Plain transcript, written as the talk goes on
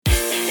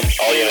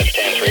All units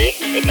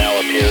 10-3. It now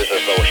appears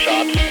as though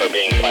shots are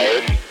being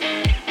fired.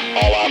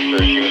 All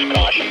officers use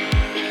caution.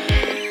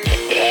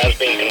 It has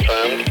been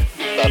confirmed.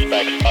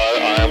 Suspects are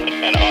armed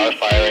and are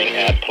firing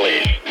at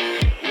police.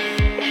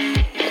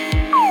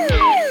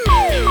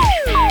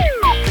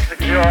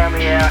 660 on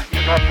the air.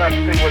 Northwest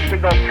Signal,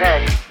 Signal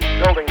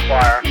 10. Building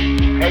fire.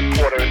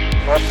 Headquarters.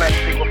 Northwest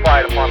Signal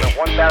Fire Department,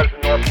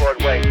 1000 North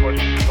Broadway,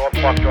 North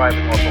Park Drive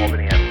in North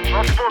Albany.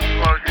 Multiple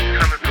explosions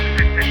coming from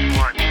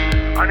 661.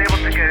 Unable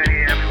to get any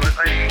ambulance,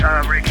 any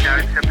rig down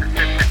except for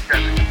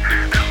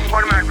 667.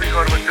 Automatically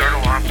go to a third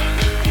alarm.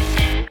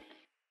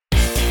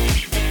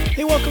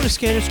 Hey, welcome to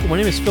Scanner School. My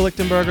name is Phil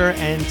Lichtenberger,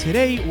 and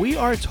today we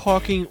are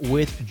talking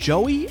with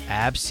Joey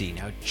Absey.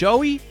 Now,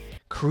 Joey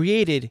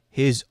created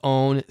his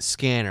own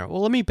scanner.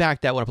 Well, let me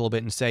back that one up a little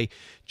bit and say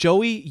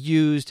Joey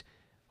used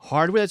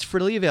hardware that's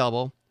freely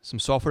available, some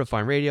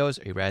software-defined radios,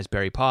 a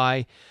Raspberry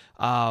Pi,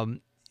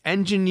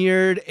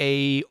 engineered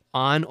a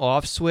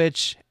on-off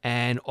switch,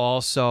 and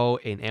also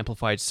an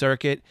amplified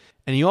circuit.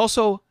 And he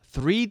also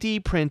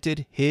 3D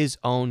printed his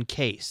own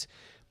case.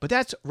 But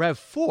that's Rev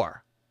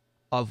 4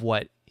 of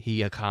what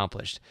he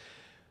accomplished.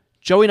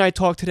 Joey and I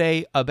talked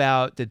today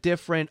about the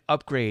different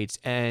upgrades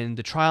and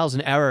the trials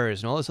and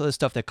errors and all this other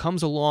stuff that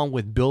comes along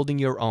with building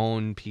your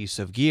own piece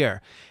of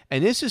gear.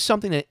 And this is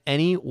something that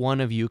any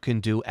one of you can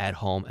do at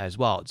home as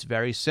well. It's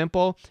very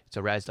simple.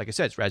 Like I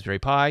said, it's Raspberry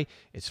Pi.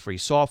 It's free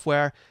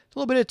software. It's a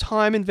little bit of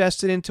time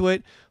invested into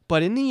it.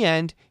 But in the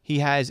end, he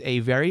has a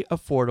very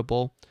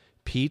affordable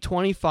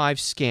P25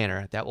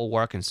 scanner that will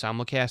work in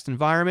simulcast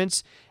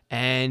environments.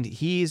 And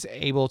he's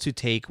able to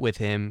take with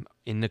him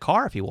in the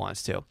car if he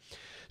wants to.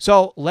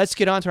 So let's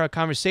get on to our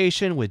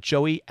conversation with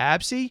Joey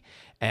Absey,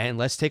 and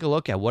let's take a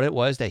look at what it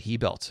was that he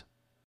built.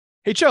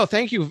 Hey, Joe,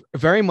 thank you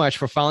very much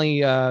for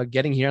finally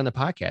getting here on the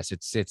podcast.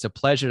 It's a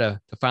pleasure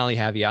to finally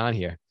have you on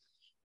here.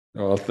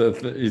 Well,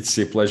 it's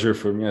a pleasure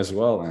for me as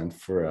well, and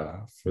for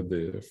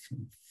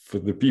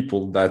the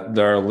people that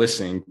are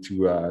listening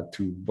to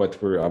what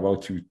we're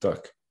about to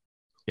talk.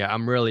 Yeah,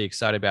 I'm really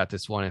excited about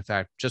this one. In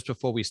fact, just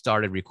before we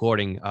started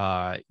recording,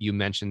 you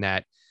mentioned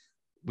that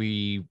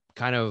we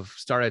kind of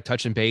started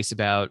touching base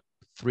about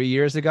 3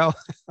 years ago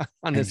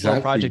on this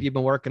little project you've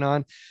been working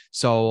on.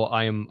 So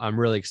I'm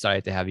really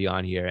excited to have you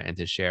on here and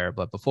to share.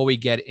 But before we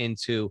get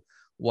into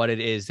what it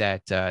is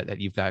that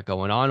you've got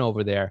going on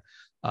over there,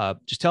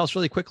 just tell us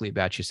really quickly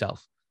about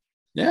yourself.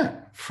 Yeah.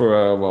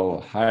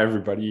 Hi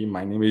everybody.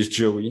 My name is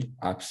Joey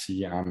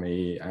Absey. I'm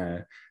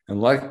an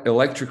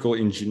electrical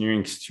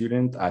engineering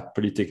student at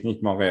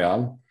Polytechnique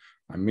Montréal.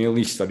 I'm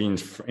mainly studying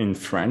in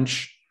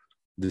French.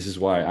 This is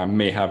why I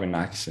may have an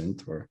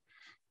accent,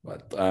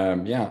 but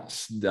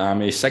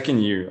I'm a second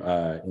year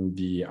in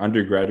the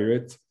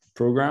undergraduate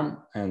program,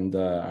 and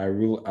I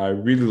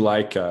really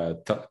like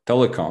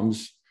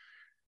telecoms.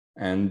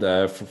 And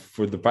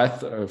for the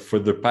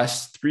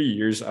past 3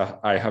 years,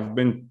 I have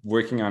been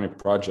working on a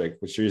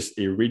project which is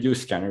a radio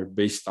scanner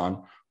based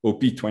on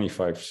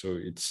OP25. So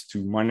it's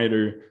to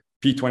monitor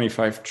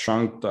P25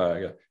 trunk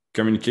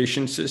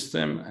communication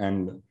system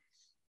and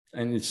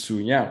it's to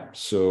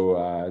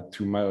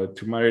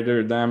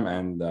monitor them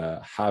and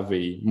have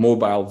a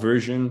mobile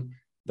version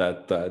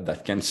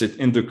that can sit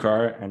in the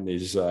car and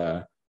is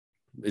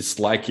it's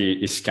like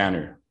a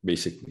scanner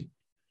basically.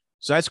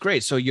 So that's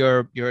great. So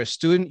you're a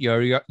student.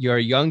 You're a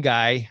young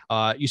guy.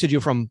 You said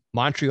you're from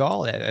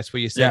Montreal. That's where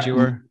you said you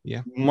were.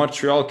 Yeah,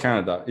 Montreal,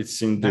 Canada.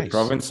 It's in the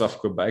province of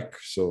Quebec.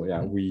 So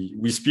yeah,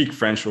 we speak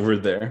French over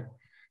there,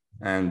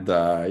 and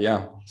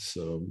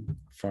so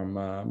from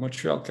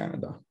Montreal,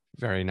 Canada.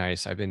 Very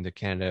nice. I've been to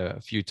Canada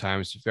a few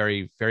times.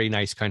 Very, very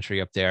nice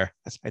country up there.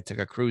 I took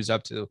a cruise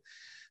up to,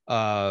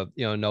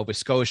 Nova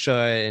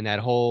Scotia and that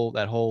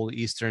whole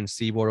eastern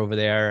seaboard over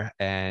there.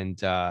 And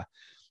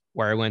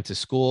where I went to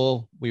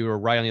school, we were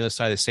right on the other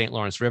side of the St.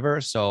 Lawrence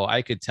River. So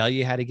I could tell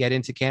you how to get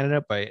into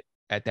Canada, but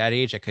at that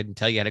age, I couldn't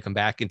tell you how to come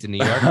back into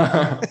New York.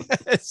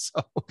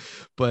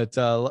 But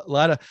a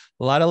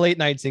lot of late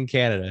nights in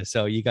Canada.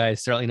 So you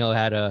guys certainly know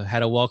how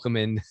to welcome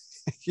in.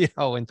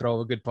 And throw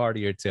a good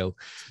party or two.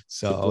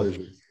 So,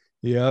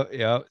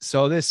 yeah.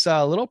 So this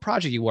little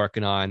project you're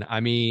working on,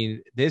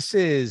 you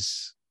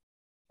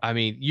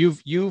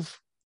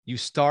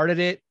started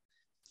it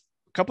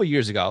a couple of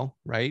years ago,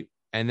 right?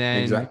 And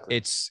then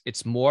it's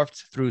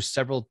morphed through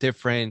several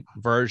different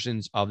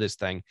versions of this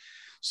thing.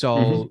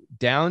 So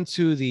down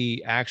to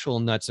the actual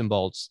nuts and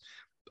bolts.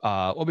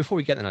 Before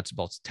we get the nuts and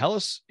bolts, tell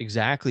us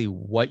exactly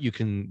what you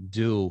can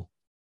do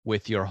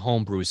with your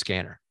homebrew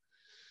scanner.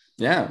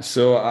 Yeah,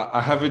 so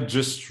I have it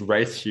just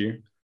right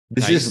here.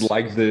 This is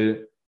like this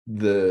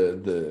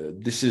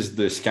is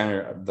the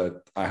scanner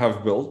that I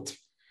have built,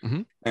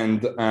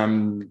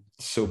 and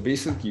so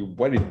basically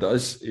what it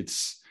does,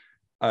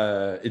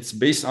 it's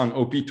based on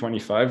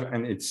OP25,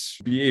 and it's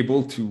be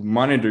able to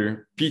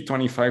monitor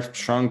P25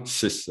 trunk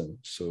system.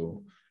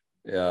 So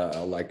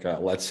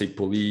let's say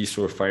police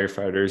or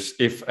firefighters,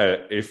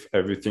 if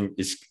everything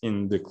is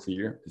in the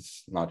clear,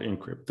 it's not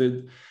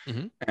encrypted.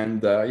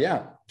 And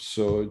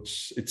so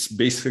it's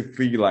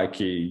basically like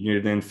a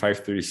Uniden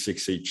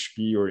 536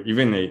 HP or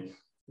even a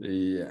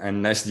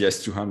and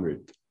SDS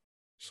 200.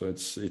 So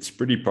it's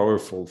pretty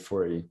powerful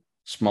for a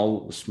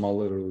small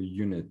little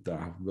unit that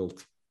I've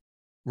built.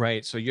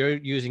 Right. So you're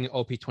using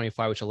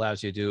OP25, which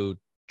allows you to do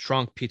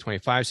trunk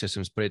P25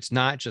 systems, but it's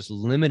not just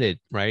limited,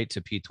 right,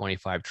 to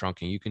P25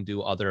 trunking. You can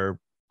do other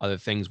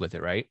things with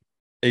it, right?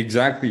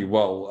 Exactly.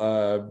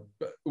 Well,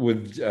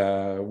 with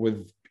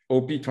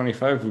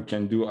OP25, we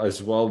can do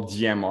as well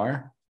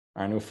DMR,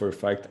 I know for a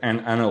fact,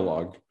 and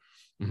analog.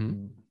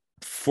 Mm-hmm.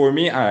 For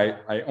me,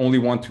 I only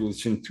want to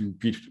listen to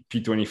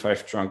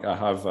P25 trunk. I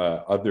have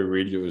other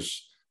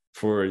radios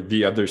for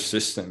the other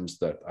systems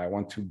that I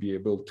want to be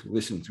able to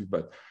listen to.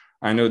 But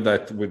I know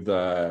that with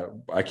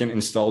I can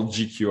install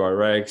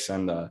GQRX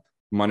and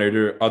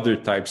monitor other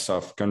types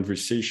of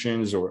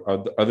conversations or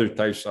other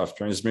types of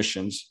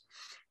transmissions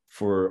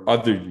for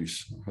other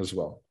use as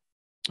well.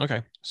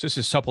 Okay. So this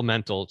is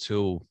supplemental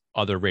to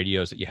other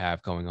radios that you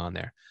have going on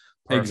there.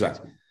 Perfect.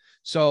 Exactly.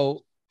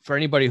 So for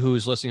anybody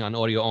who's listening on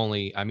audio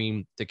only, I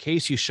mean, the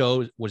case you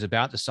showed was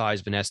about the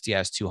size of an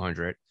SDS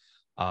 200.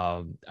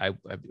 I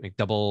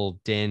double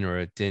DIN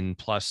or a DIN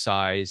plus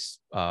size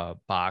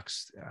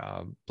box,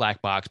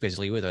 black box,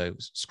 basically with a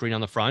screen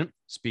on the front,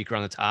 speaker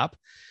on the top.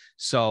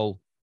 So,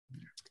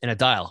 and a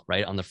dial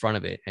right on the front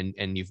of it.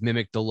 And you've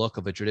mimicked the look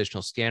of a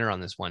traditional scanner on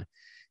this one.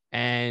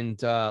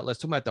 And let's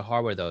talk about the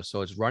hardware though.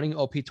 So it's running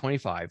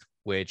OP25,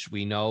 which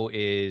we know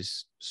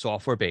is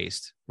software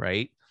based,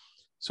 right?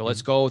 So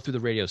let's go through the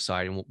radio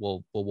side, and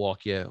we'll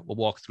walk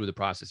through the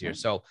process here.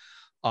 So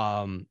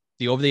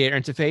the over-the-air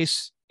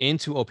interface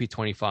into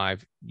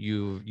OP25,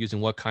 you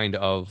using what kind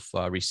of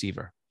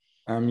receiver?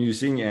 I'm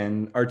using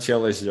an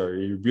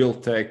RTL-SDR, a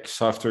Realtek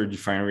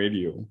software-defined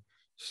radio.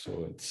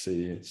 So it's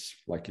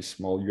like a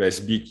small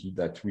USB key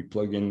that we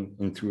plug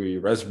into a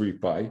Raspberry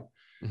Pi.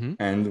 Mm-hmm.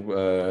 And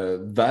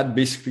that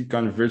basically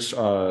converts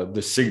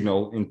the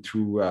signal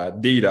into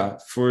data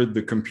for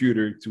the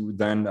computer to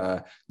then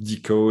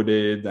decode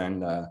it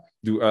and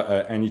do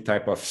any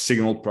type of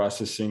signal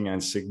processing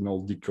and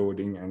signal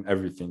decoding and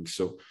everything.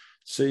 So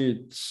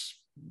it's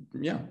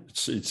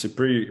a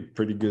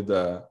pretty good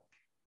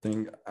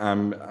thing.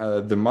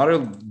 The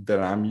model that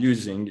I'm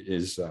using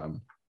is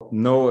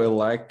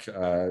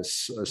Noelec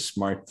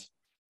Smart.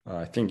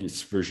 I think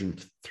it's version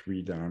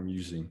 3 that I'm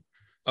using.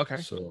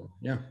 Okay. So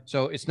yeah.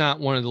 So it's not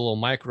one of the little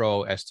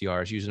micro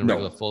SDRs using a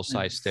regular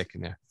full-size stick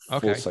in there.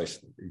 Okay. Full-size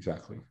stick,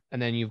 exactly.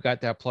 And then you've got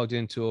that plugged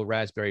into a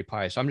Raspberry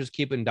Pi. So I'm just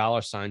keeping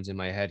dollar signs in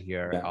my head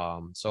here. Yeah.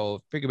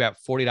 So figure about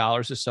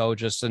 $40 or so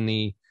just in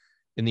the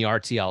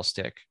RTL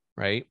stick,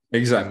 right?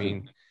 Exactly.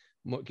 I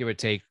mean, give or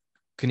take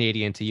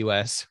Canadian to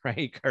US,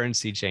 right?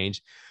 Currency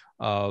change.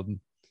 In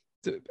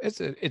the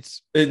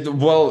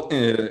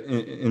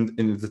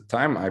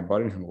time I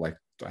bought it, like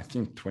I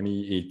think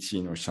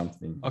 2018 or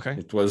something. Okay.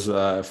 It was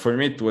for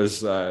me it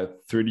was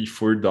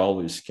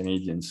 $34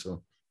 Canadian.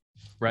 So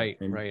right.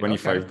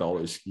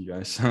 $25 you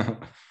guys.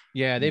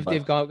 Yeah,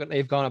 they've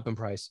gone up in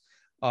price.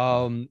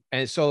 And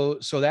so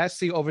that's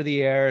the over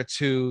the air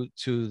to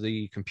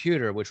the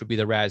computer, which would be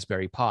the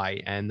Raspberry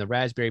Pi. And the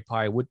Raspberry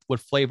Pi, what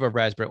flavor of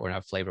Raspberry, or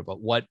not flavor,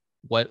 but what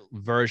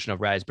version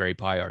of Raspberry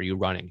Pi are you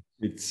running?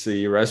 It's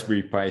a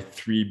Raspberry Pi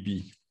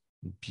 3B.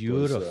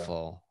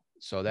 Beautiful.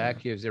 So that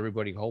gives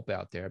everybody hope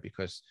out there,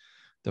 because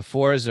the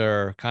 4s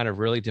are kind of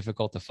really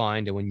difficult to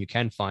find. And when you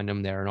can find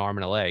them, they're an arm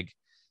and a leg.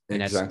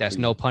 And that's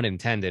no pun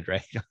intended,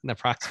 right? On the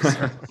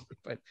processor.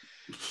 But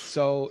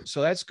so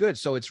that's good.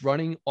 So it's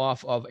running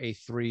off of a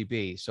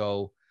 3B.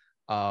 So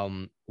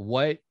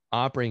what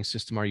operating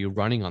system are you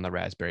running on the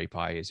Raspberry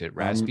Pi? Is it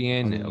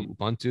Raspbian,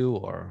 Ubuntu,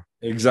 or?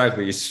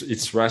 Exactly. It's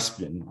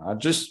Raspbian. I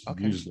just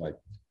use like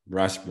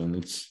Raspbian.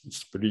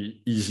 It's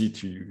pretty easy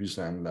to use,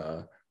 and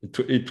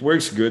it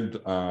works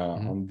good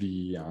on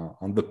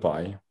the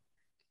Pi.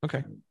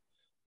 Okay.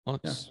 Well,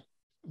 it's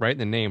right in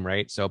the name,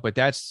 right? So, but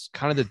that's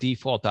kind of the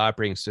default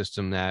operating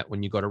system that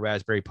when you go to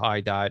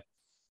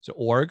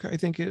raspberrypi.org, I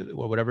think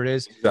or whatever it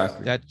is,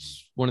 exactly.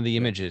 That's one of the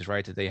images,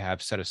 right, that they have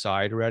set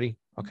aside already.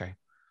 Okay.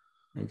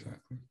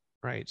 Exactly.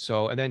 Right.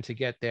 So, and then to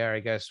get there,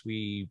 I guess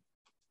we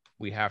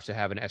have to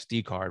have an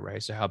SD card,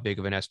 right? So how big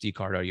of an SD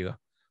card are you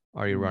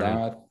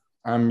running?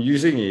 I'm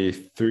using a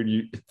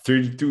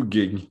 32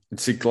 gig.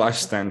 It's a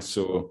Class 10,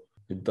 so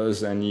it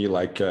does any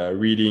like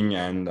reading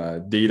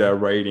and data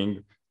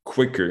writing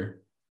quicker.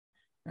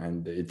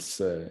 And it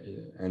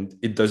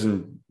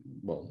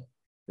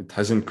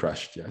hasn't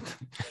crashed yet.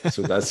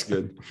 So that's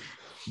good.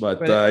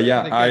 But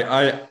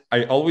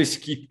I always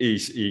keep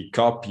a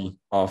copy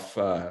of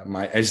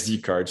my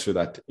SD card so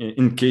that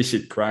in case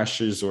it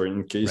crashes or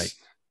in case,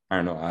 I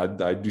don't know,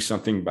 I do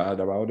something bad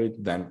about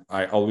it, then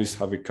I always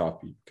have a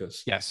copy,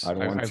 because I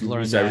don't want to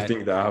lose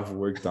everything that I've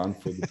worked on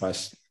for the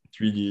past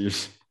 3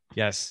 years.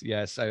 Yes.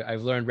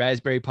 I've learned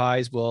Raspberry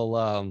Pis will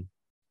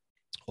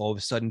all of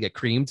a sudden get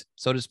creamed,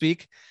 so to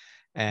speak.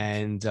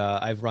 And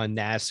I've run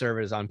NAS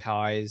servers on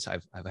Pis.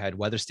 I've had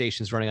weather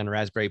stations running on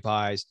Raspberry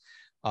Pis.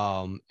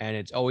 And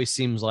it always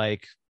seems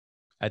like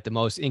at the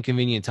most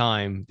inconvenient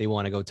time, they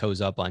want to go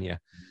toes up on you.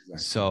 Exactly.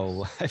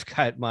 So I've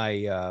got my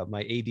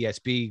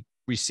ADSB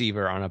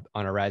receiver on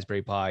a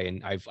Raspberry Pi,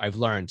 and I've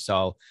learned.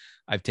 So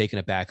I've taken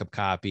a backup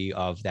copy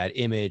of that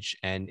image,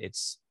 and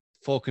it's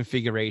full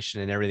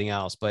configuration and everything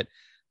else. But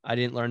I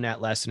didn't learn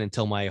that lesson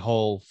until my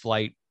whole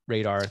flight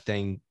radar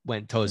thing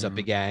went toes up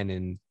again,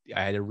 and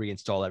I had to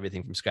reinstall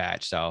everything from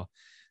scratch. So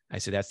I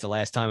said, that's the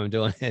last time I'm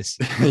doing this.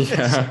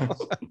 Yeah.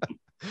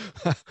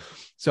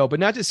 So, but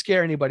not to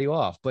scare anybody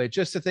off, but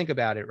just to think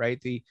about it, right?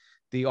 The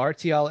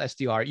RTL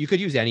SDR, you could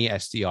use any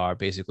SDR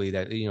basically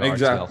that, Exactly.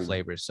 RTL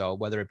flavors. So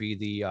whether it be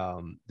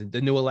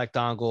the new Elect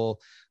dongle,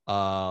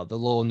 the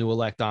little new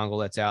Elect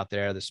dongle that's out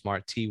there, the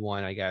Smart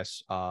T1, I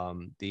guess,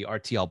 the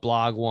RTL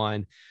blog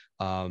one,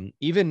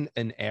 even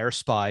an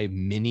AirSpy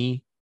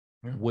Mini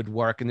would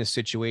work in this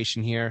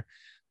situation here.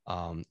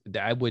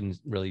 I wouldn't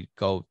really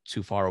go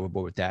too far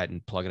overboard with that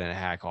and plug it in a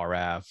hack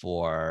RF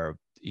or,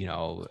 the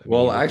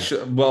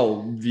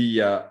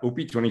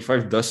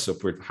OP25 does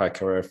support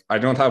HackRF. I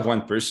don't have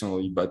one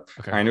personally, but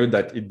Okay. I know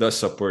that it does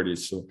support it.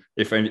 So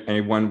if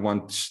anyone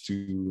wants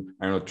to,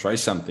 try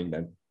something,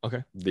 then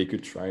they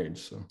could try it.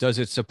 So does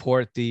it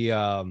support the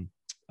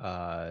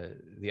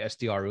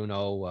SDR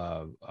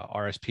Uno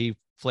RSP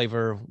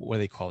flavor? What do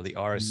they call it? The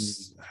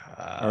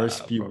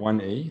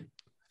RSP1A, I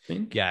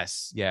think.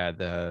 Yes, yeah,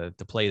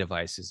 the play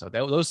devices. So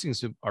those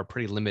things are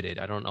pretty limited.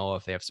 I don't know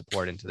if they have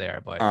support into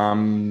there, but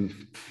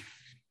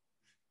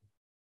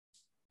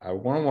I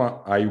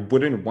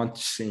wouldn't want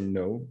to say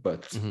no,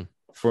 but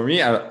for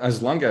me,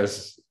 as long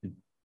as it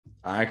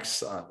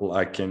acts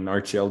like an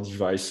RTL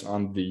device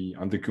on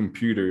the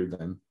computer,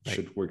 then it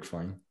should work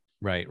fine.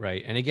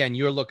 Right. And again,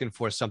 you're looking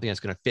for something that's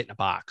going to fit in a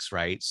box,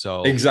 right?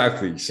 So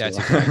exactly. That's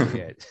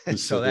exactly it.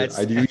 So that's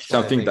ideally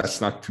something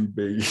that's not too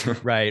big.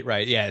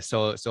 Right. Yeah.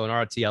 So an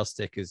RTL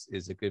stick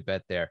is a good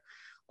bet there.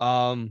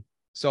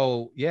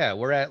 So yeah,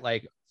 we're at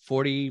like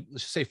 40,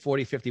 let's just say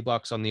 40,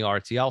 $50 on the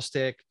RTL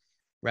stick.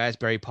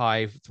 Raspberry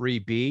Pi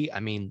 3B. I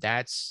mean,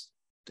 that's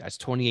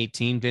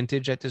 2018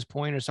 vintage at this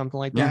point or something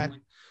like that.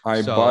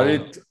 I bought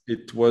it.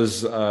 It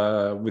was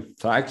with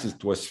tax.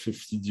 It was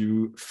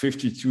 52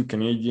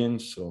 Canadian,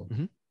 so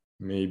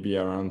maybe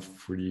around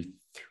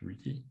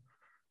 43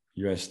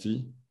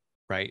 USD.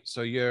 Right.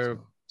 So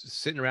you're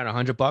sitting around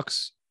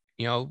 $100,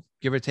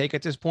 give or take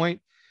at this point.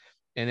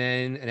 And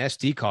then an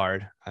SD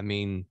card. I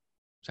mean,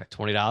 is that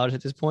 $20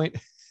 at this point?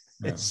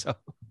 Yeah. So,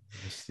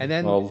 and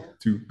then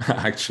two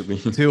actually.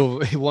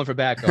 One for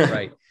backup,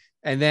 right?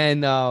 And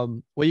then,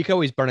 you can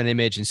always burn an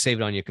image and save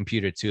it on your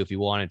computer too if you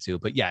wanted to.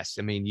 But yes,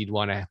 I mean, you'd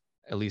want to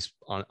at least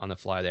on the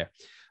fly there.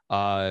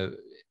 And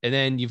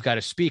then you've got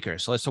a speaker.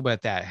 So let's talk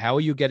about that. How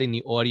are you getting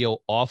the audio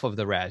off of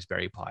the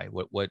Raspberry Pi?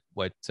 What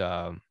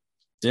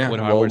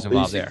hardware's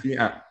involved there?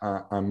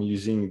 I'm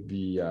using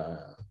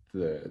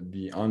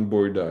the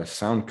onboard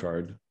sound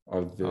card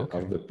of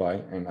the Pi,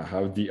 and I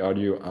have the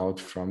audio out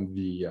from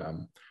the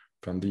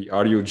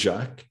audio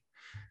jack,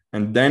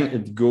 and then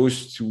it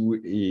goes to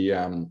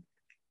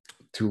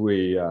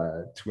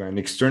an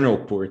external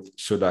port,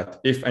 so that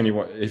if I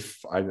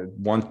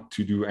want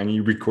to do any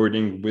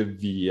recording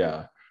with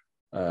the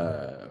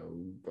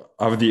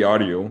of the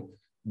audio,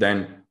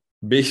 then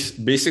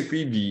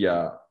basically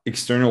the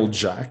external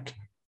jack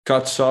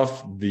cuts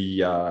off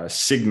the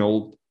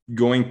signal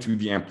going to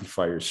the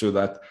amplifier, so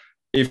that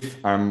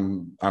if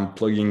I'm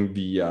plugging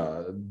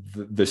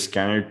the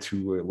scanner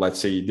to let's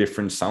say a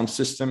different sound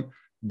system,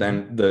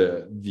 then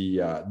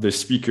the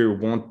speaker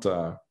won't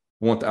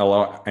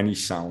allow any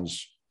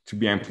sounds to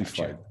be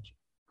amplified.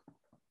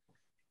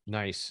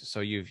 Nice. So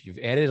you've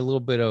added a little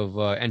bit of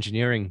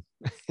engineering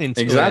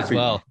into it as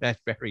well.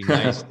 That's very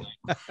nice.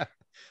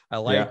 I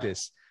like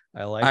this.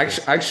 I like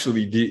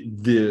actually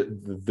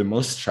the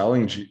most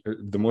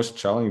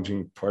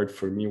challenging part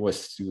for me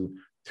was to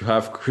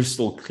have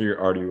crystal clear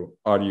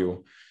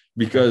audio,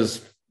 because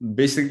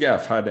basically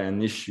I've had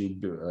an issue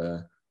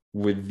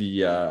with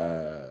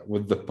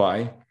the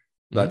Pi,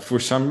 that for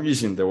some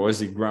reason there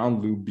was a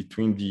ground loop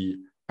between the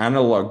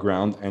analog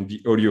ground and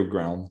the audio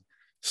ground.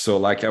 So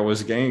like I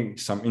was getting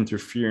some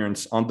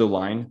interference on the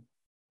line,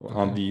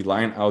 on the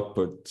line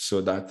output, so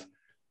that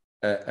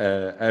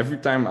every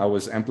time I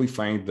was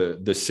amplifying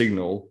the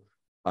signal,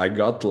 I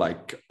got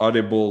like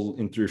audible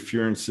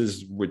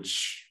interferences,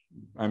 which,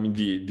 I mean,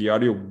 the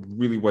audio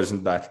really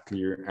wasn't that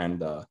clear,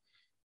 and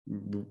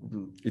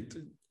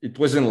it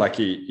wasn't like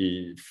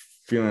a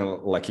feeling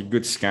like a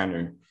good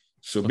scanner.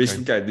 So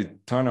basically I did a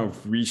ton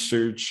of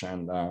research,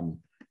 and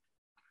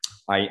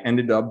I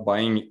ended up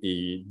buying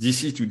a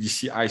DC to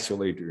DC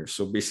isolator.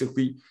 So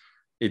basically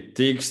it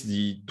takes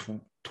the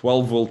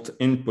 12 volt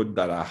input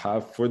that I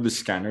have for the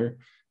scanner,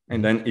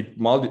 and then it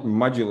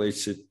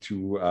modulates it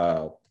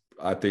to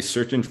at a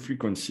certain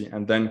frequency,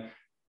 and then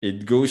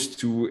it goes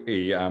to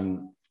a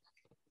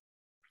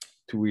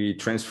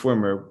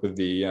transformer with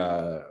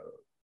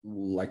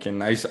like a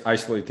nice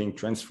isolating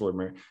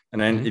transformer,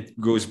 and then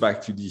it goes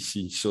back to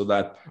DC, so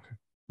that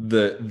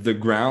the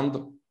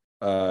ground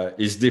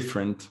is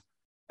different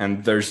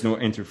and there's no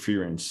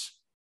interference.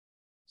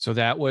 So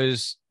that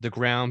was the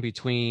ground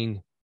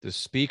between the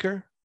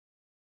speaker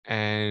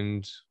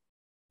and...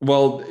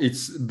 Well,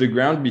 it's the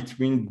ground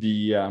between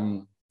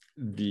the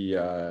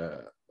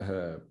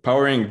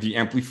powering the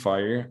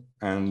amplifier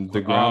and the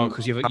Oh, ground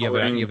because you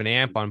powering have an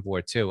amp on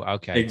board too.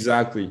 Okay.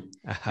 exactly,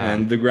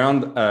 and the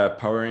ground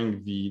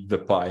powering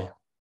the Pi.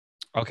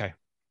 Okay.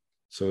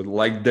 So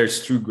like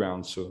there's two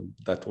grounds, so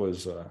that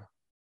was a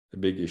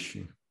big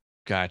issue.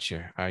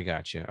 Gotcha. I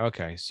got you.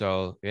 Okay.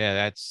 So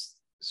yeah,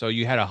 so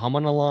you had a hum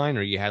on the line,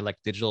 or you had like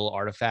digital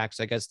artifacts,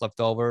 I guess, left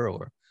over,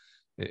 or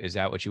is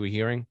that what you were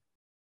hearing,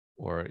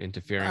 or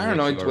interfering I don't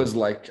know. with, It was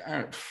like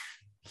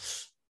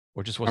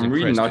or just I'm wasn't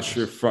really crisp? not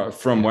sure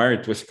from yeah. where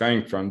it was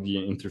coming from,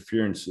 the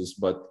interferences,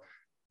 but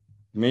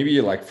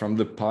maybe like from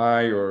the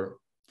Pi, or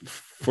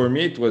for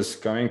me it was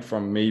coming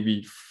from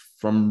maybe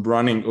from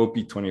running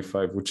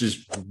OP25, which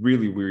is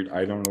really weird.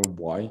 I don't know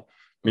why.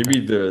 Maybe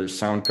the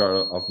sound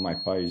card of my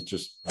Pi is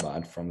just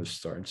bad from the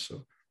start,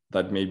 so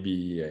that may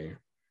be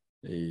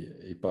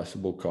a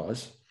possible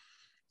cause.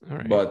 All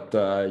right. But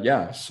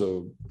yeah,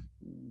 so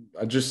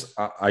I just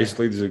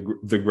isolated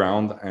the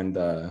ground,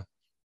 and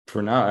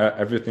for now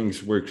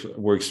everything's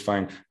works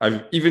fine.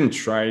 I've even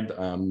tried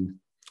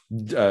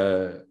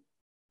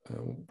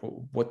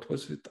what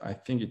was it? I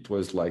think it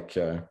was like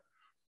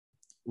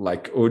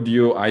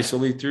audio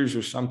isolators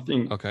or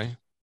something. Okay.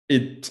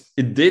 It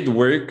did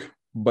work,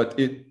 but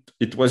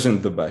it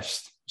wasn't the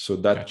best. So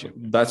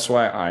that's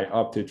why I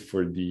opted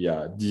for the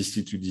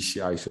DC to DC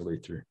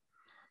isolator.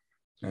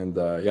 And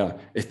yeah,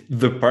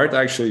 the part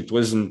actually, it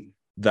wasn't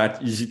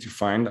that easy to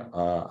find.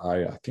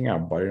 I think I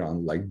bought it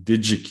on like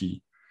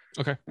DigiKey.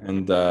 Okay.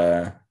 And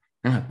yeah,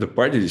 the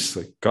part is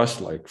like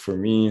cost, like for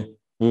me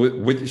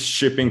with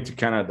shipping to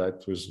Canada,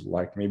 it was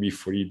like maybe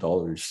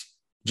 $40,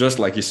 just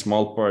like a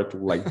small part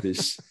like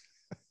this.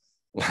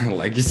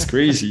 Like it's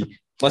crazy.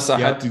 Plus I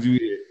had to do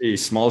a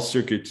small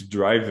circuit to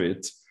drive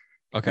it.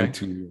 Okay.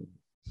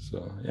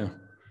 So yeah.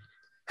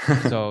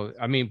 So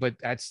I mean, but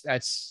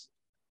that's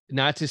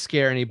not to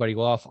scare anybody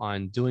off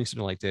on doing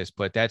something like this,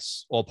 but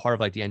that's all part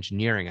of like the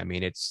engineering. I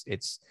mean, it's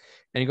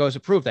and it goes to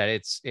prove that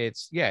it's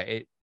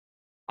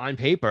on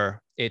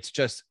paper, it's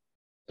just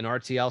an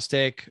RTL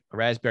stick, a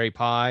Raspberry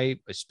Pi,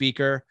 a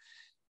speaker,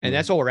 and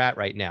that's all we're at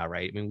right now,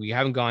 right? I mean, we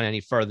haven't gone any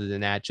further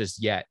than that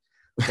just yet,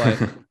 but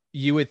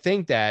you would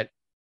think that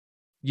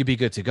you'd be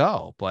good to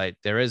go, but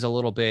there is a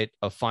little bit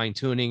of fine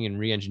tuning and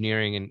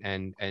re-engineering,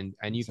 and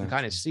you can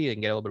kind of see it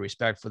and get a little bit of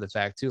respect for the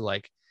fact too.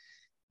 Like,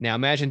 now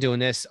imagine doing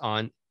this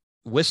on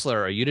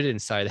Whistler or Unit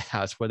inside the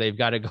house, where they've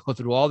got to go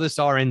through all this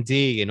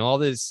R&D and all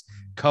this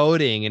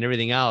coding and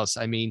everything else.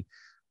 I mean,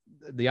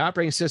 the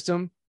operating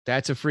system,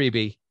 that's a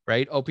freebie,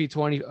 right?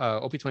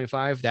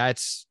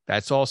 OP25,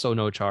 that's also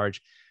no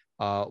charge.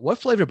 What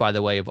flavor, by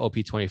the way, of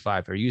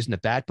OP25? Are you using the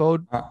BAT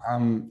Bode?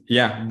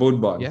 Yeah,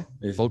 Bodebod. Yeah,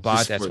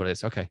 Bodebod, that's what it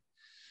is. Okay.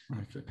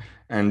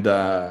 And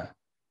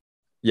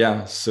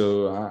yeah,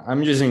 so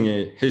I'm using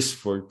his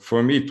fork.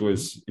 For me, it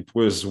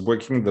was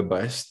working the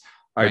best.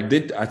 Right. I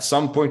did at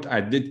some point,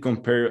 I did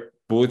compare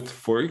both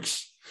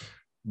forks,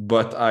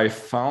 but I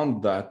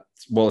found that,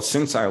 well,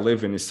 since I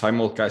live in a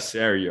simulcast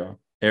area,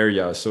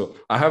 so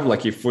I have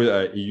like a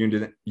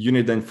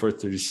Uniden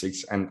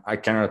 436, and I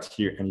cannot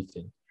hear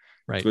anything.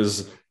 Right.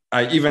 Because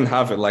I even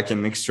have it like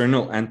an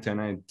external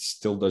antenna, it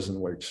still doesn't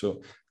work.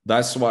 So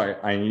that's why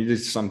I needed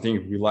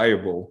something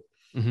reliable.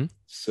 Mm-hmm.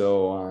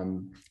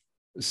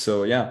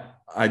 So yeah,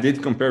 I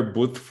did compare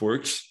both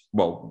forks.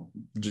 Well,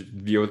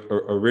 the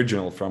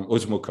original from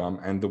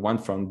Osmocom and the one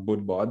from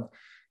Bodebod,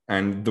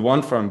 and the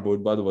one from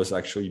Bodebod was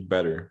actually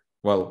better.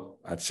 Well,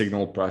 at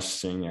signal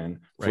processing and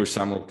for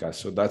simulcast.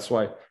 So that's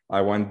why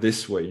I went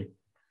this way.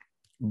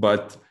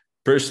 But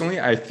personally,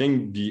 I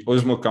think the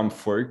Osmocom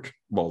fork,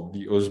 well,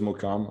 the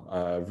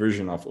Osmocom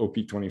version of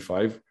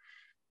OP25,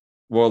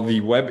 well,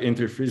 the web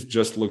interface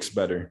just looks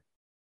better.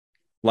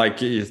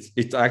 Like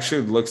it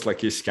actually looks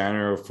like a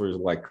scanner for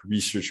like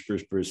research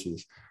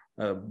purposes.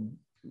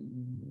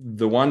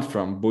 The one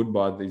from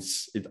Bodebod,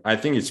 I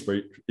think it's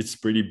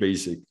pretty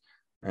basic,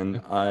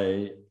 and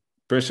I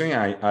personally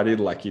added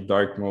like a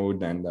dark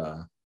mode and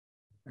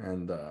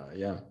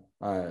yeah.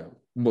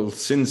 Well,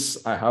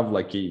 since I have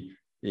like a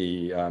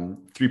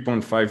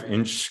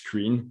 3.5-inch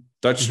screen,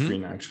 touch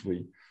screen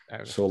actually.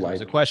 So like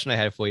the question I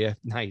had for you.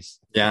 Nice.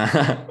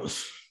 Yeah.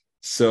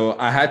 So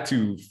I had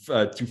to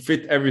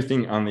fit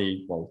everything on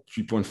a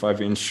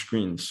 3.5-inch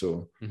screen.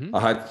 So I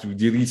had to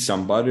delete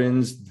some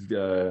buttons,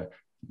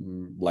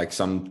 like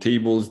some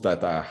tables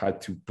that I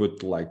had to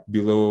put like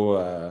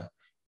below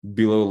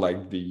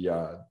like the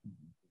I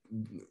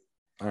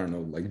don't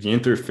know, like the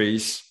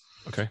interface.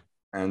 Okay.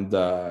 And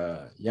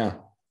yeah,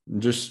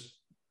 and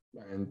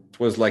it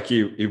was like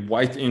a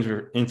white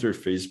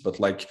interface, but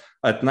like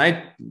at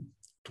night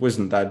it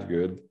wasn't that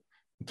good.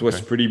 It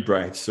was pretty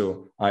bright,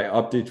 so I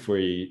opted for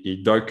a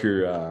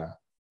darker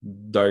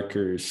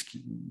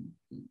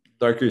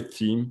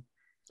theme.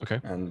 Okay.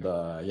 And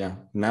yeah,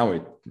 now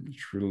it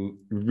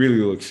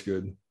really looks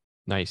good.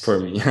 Nice for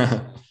me.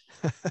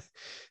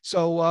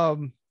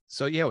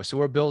 So yeah, so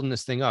we're building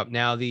this thing up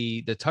now.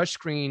 The touch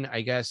screen,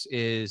 I guess,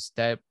 is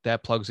that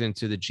plugs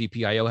into the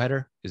GPIO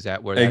header. Is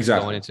that where that's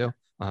going into?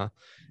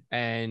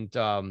 And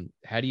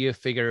how do you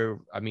figure?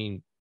 I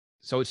mean,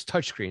 so it's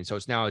touchscreen. So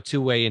it's now a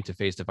two-way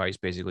interface device.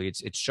 Basically,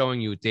 it's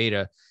showing you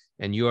data,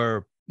 and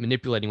you're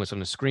manipulating what's on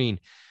the screen.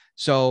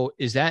 So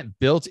is that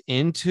built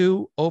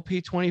into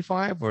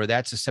OP25, or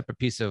that's a separate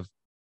piece of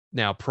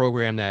now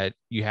program that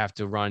you have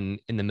to run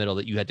in the middle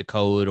that you had to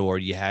code or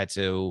you had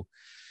to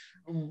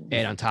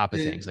add on top of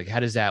things? Like, how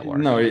does that work?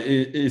 No,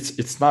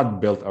 it's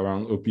not built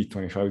around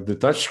OP25. The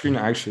touchscreen,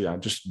 actually, I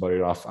just bought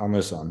it off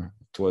Amazon.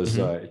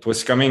 It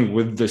was coming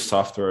with the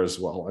software as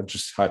well. I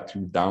just had to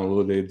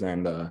download it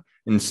and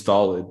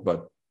install it,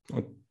 but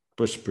it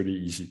was pretty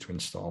easy to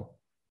install.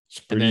 It's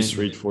pretty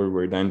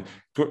straightforward, and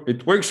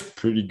it works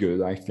pretty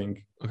good, I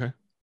think. Okay.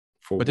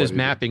 But there's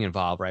mapping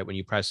involved, right? When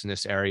you press in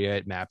this area,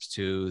 it maps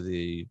to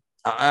the.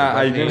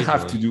 I didn't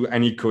have to do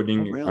any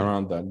coding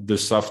around that. The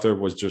software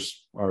was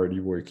just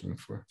already working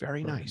for.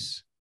 Very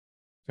nice.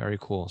 Very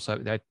cool. So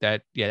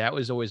that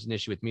was always an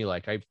issue with me.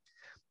 Like I've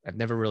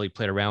never really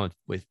played around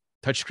with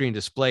touchscreen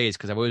displays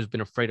because I've always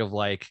been afraid of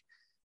like,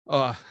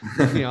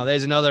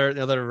 there's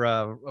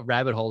another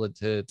rabbit hole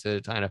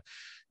to kind of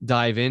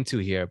dive into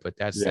here. But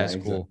that's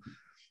exactly cool.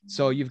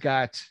 So you've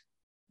got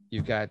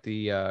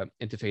the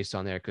interface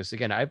on there, because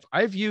again,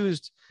 I've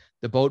used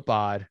the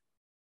BoatBod,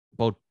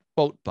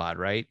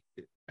 right?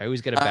 I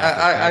always get it back.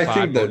 I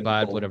think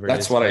BoatBod, whatever.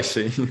 That's what I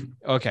see.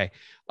 Okay.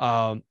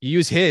 You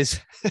use his,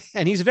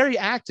 and he's very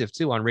active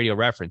too on Radio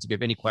Reference. If you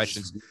have any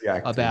questions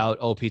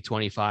about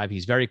OP25,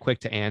 he's very quick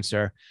to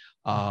answer.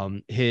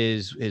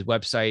 His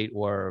website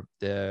or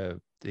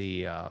the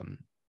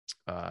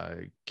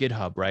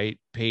GitHub, right,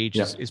 page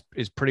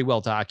is pretty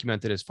well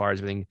documented as far as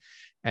everything,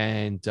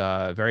 and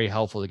very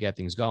helpful to get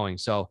things going.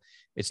 So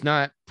it's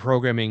not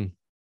programming.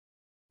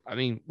 I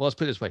mean, well, let's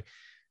put it this way.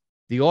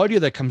 The audio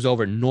that comes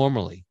over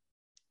normally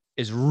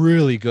is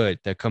really good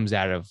that comes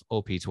out of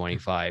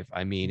OP25.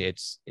 I mean,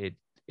 it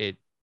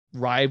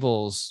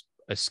rivals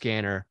a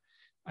scanner.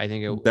 I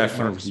think it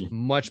works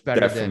much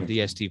better than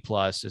DST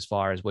Plus as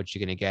far as what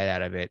you're going to get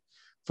out of it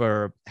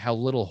for how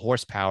little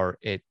horsepower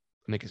it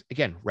makes.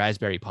 Again,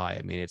 Raspberry Pi.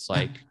 I mean, it's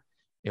like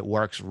it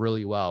works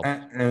really well.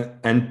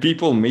 And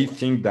people may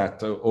think that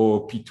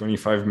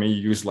OP25 may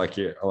use like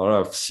a lot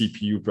of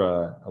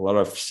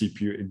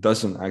CPU. It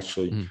doesn't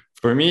actually.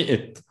 For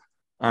me,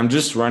 I'm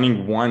just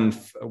running one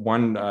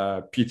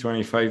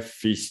P25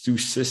 phase 2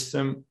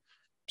 system.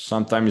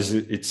 Sometimes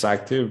it's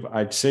active.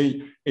 I'd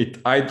say it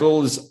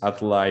idles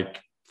at like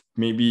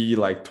maybe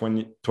like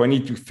 20 to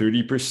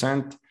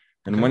 30%.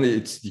 And when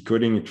it's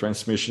decoding a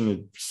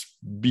transmission, it's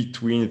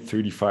between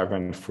 35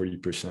 and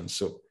 40%.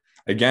 So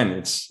again,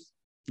 it's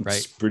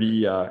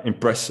pretty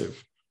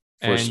impressive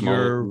for a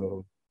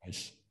small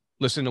device.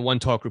 Listen to one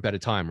talk group at a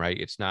time, right?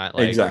 It's not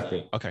like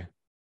exactly. Okay,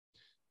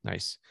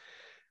 nice.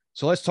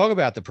 So let's talk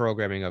about the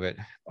programming of it.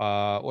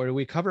 Or do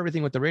we cover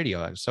everything with the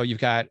radio? So you've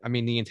got, I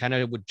mean, the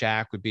antenna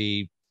jack would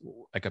be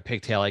like a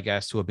pigtail, I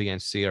guess, to a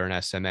BNC or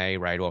an SMA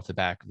right off the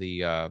back of the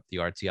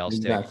RTL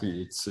stick.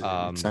 Exactly. It's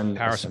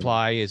power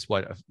supply is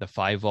what, the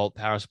 5-volt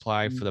power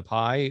supply for the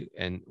Pi,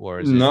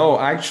 or is no,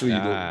 actually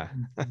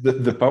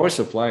the power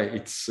supply,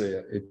 it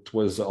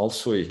was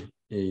also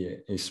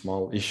a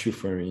small issue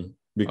for me,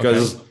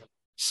 because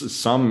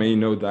some may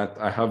know that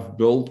I have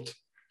built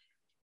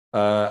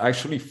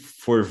actually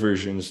 4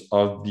 versions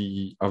of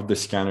the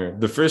scanner.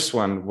 The first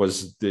one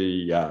was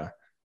the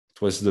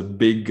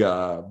big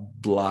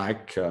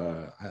black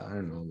I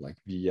don't know, like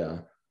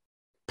the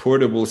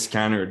portable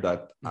scanner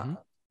that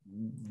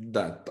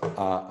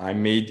I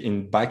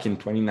made back in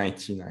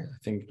 2019. I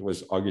think it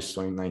was August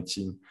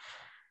 2019,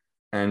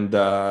 and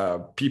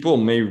people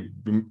may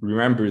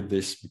remember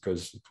this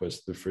because it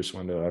was the first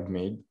one that I've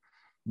made.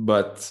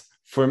 But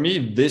for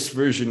me, this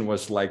version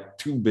was like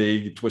too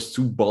big. It was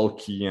too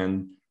bulky,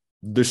 and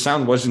the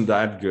sound wasn't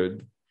that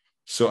good.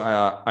 So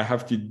I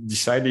have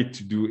decided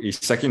to do a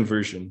second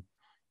version,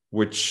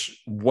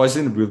 which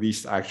wasn't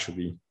released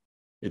actually.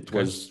 It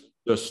was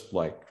just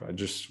like, I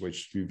just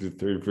switched to the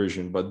third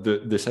version. But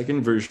the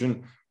second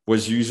version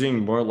was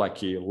using more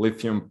like a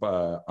lithium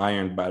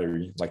ion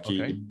battery, like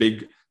a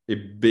big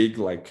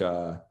like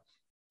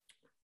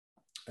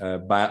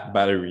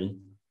battery.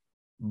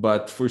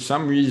 But for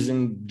some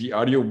reason, the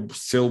audio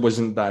still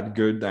wasn't that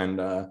good.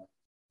 And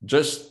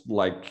just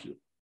like,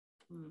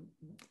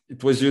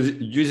 it was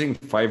using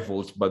 5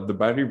 volts, but the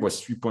battery was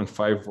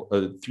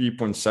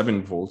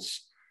 3.7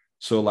 volts.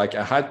 So like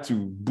I had to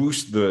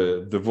boost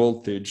the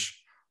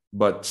voltage,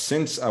 but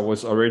since I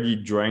was already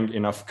drawing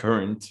enough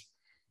current,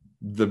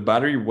 the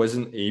battery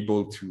wasn't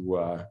able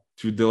to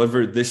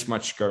deliver this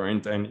much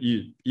current. And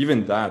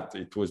even that,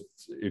 it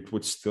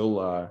would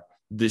still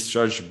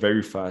discharge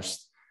very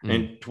fast.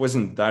 And it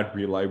wasn't that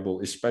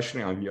reliable,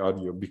 especially on the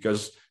audio,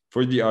 because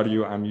for the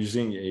audio, I'm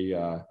using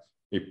a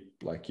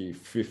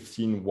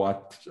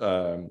 15-watt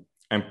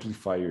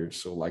amplifier.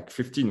 So like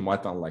 15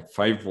 watt on like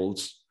 5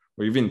 volts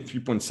or even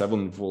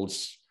 3.7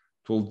 volts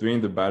will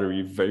drain the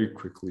battery very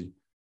quickly.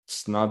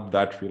 It's not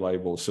that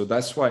reliable. So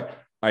that's why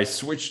I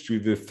switched to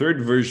the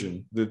third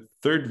version. The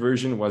third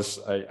version was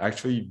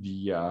actually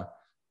the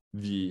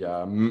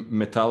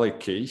metallic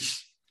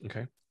case.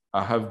 Okay.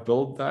 I have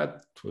built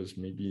that. It was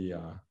maybe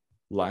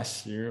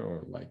last year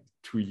or like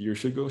 2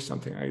 years ago,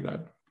 something like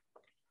that.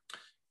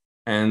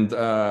 And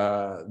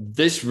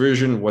this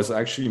version was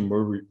actually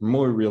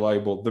more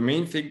reliable. The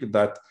main thing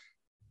that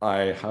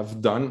I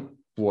have done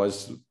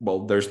was,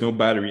 well, there's no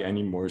battery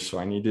anymore, so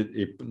I needed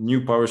a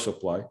new power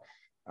supply.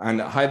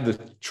 And I had the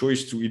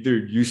choice to either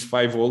use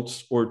 5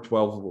 volts or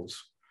 12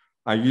 volts.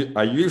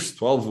 I use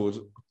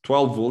 12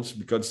 volts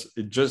because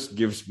it just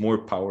gives more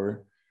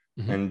power.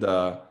 Mm-hmm. And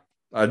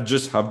I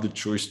just have the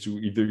choice to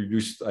either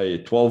use a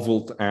 12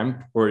 volt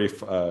amp or a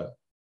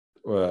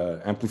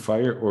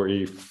amplifier or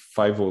a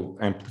 5 volt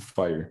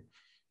amplifier.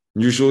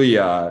 Usually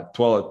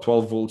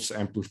 12 volts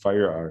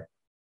amplifier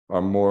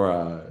are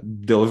more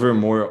deliver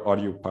more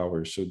audio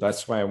power. So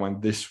that's why I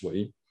went this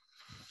way.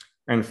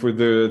 And for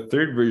the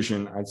third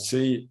version, I'd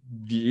say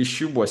the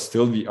issue was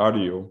still the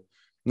audio.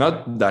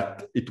 Not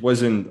that it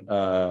wasn't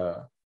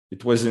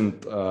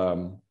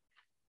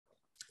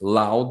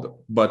loud,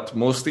 but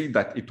mostly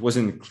that it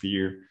wasn't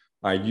clear.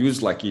 I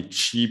used like a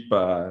cheap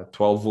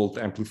 12 volt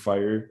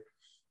amplifier,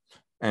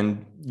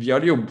 and the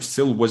audio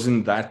still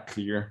wasn't that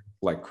clear,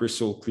 like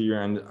crystal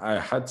clear, and I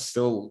had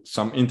still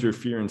some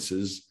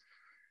interferences.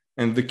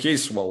 And the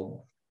case,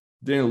 well,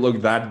 didn't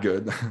look that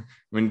good. I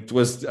mean, it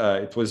was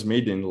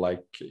made in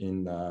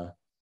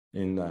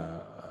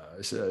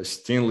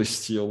stainless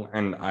steel,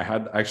 and I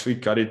had actually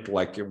cut it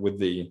like with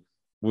the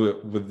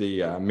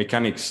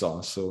mechanic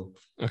saw, so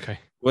okay, it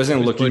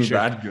wasn't looking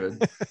that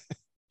good.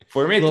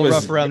 For me, it was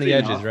rough around the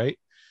edges, right?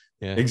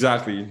 Yeah,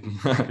 exactly.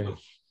 Okay.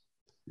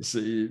 So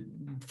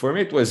for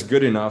me, it was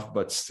good enough,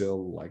 but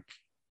still, like,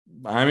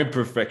 I'm a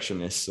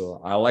perfectionist, so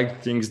I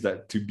like things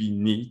to be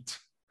neat,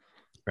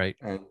 right?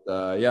 And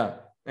yeah.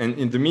 And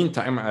in the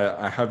meantime,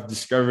 I have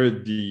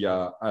discovered the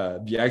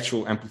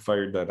actual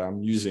amplifier that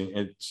I'm using.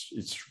 It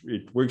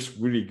works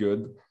really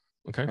good.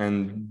 Okay.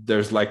 And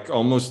there's like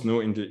almost no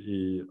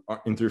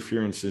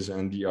interferences,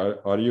 and the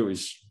audio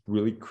is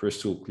really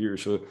crystal clear.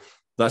 So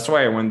that's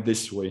why I went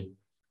this way.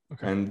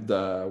 Okay. And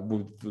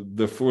with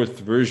the fourth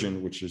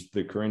version, which is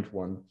the current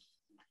one,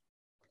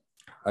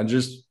 I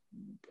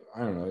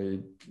don't know,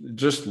 it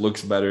just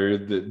looks better.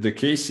 The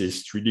case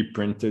is 3D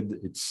printed.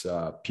 It's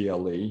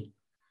PLA.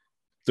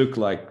 Took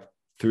like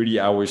 30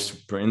 hours to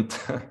print.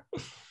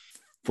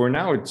 For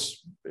now,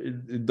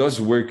 it does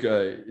work.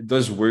 It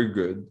does work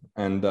good,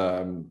 and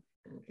I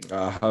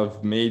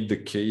have made the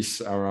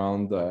case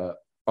around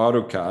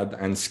AutoCAD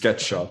and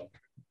SketchUp.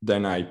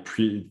 Then I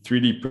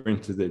 3D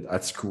printed it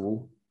at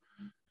school.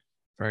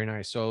 Very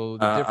nice. So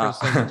the difference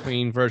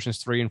between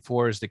versions 3 and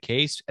 4 is the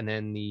case, and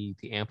then the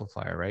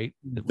amplifier, right?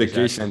 The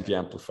case and the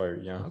amplifier,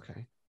 yeah.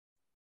 Okay.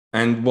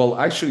 And well,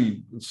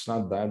 actually, it's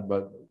not that,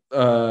 but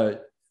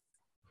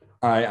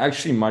I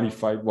actually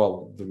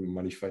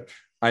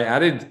I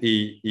added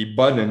a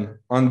button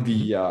on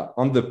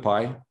the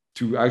Pi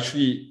to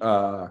actually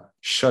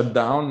shut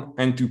down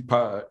and to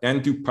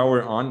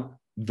power on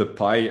the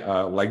Pi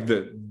like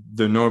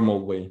the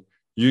normal way.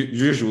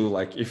 Usually,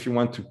 like if you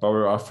want to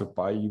power off a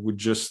Pi, you would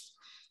just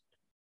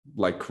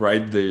like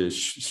write the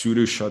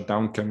sudo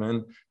shutdown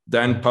command,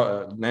 then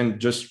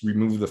just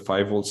remove the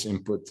 5 volts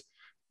input.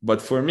 But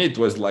for me, it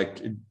was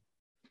like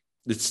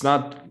it's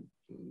not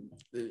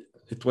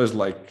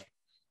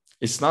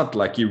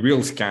like a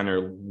real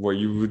scanner where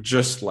you would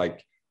just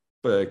like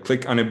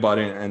click on a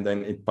button and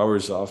then it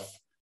powers off.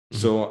 Mm-hmm.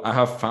 So I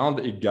have found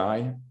a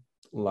guy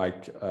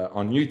like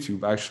on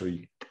YouTube,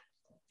 actually.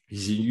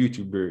 He's a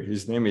YouTuber.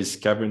 His name is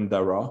Kevin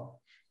Dara.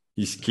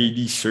 He's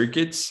KD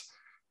Circuits.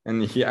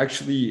 And he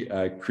actually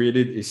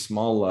created a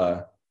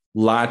small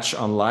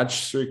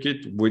latch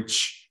circuit,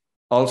 which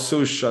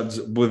also shuts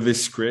with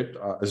this script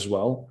as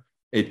well.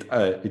 It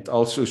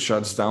also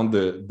shuts down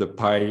the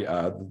Pi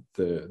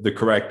the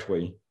correct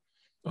way.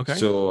 Okay.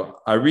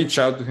 So I reached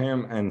out to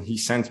him, and he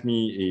sent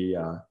me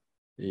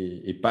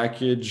a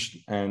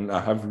package, and I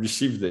have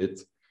received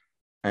it,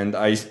 and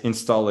I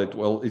install it.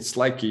 Well, it's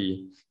like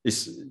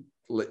it's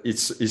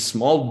a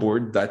small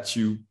board that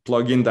you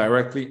plug in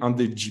directly on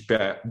the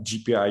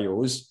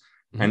GPIOs,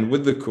 mm-hmm. And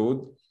with the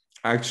code,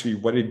 actually,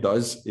 what it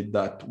does is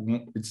that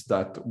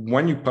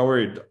when you power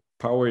it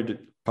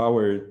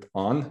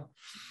on,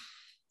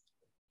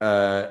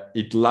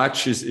 it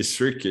latches a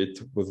circuit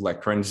with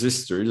like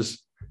transistors,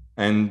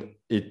 and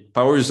it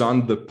powers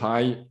on the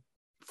Pi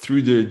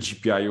through the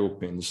GPIO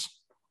pins.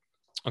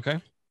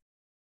 Okay.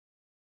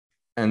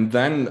 And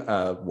then,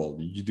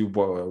 you do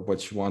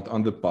what you want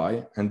on the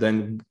Pi. And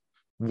then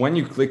when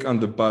you click on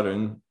the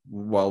button,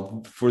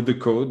 for the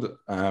code,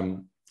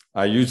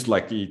 I used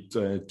like a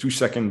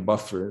 2-second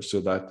buffer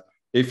so that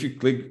if you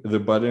click the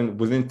button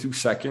within 2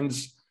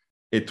 seconds,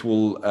 it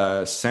will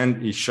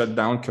send a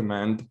shutdown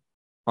command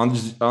on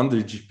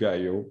the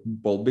GPIO.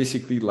 Well,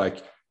 basically,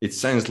 like it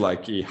sends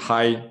like a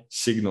high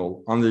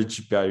signal on the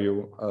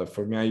GPIO.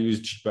 For me, I use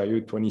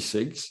GPIO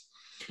 26.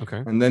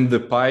 Okay. And then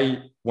the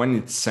Pi, when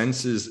it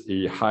senses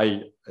a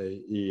high,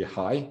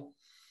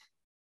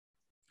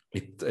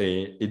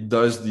 it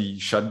does the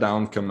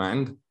shutdown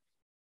command.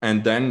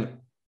 And then,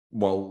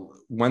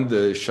 when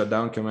the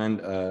shutdown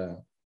command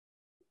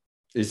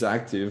is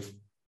active,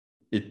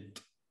 it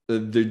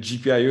the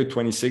GPIO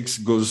 26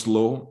 goes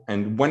low,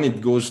 and when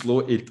it goes low,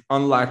 it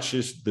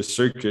unlatches the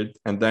circuit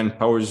and then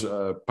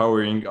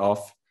powering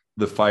off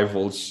the 5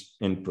 volts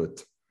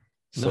input.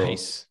 So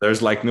Nice.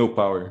 there's like no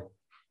power.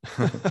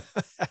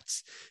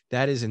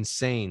 That is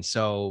insane.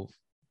 So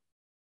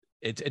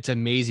it's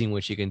amazing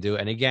what you can do.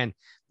 And again,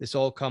 this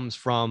all comes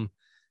from,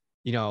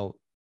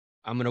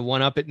 I'm going to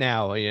one up it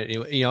now.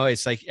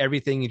 It's like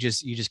everything you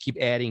just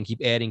keep adding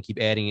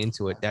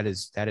into it. That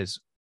is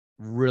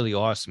really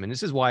awesome. And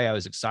this is why I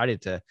was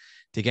excited to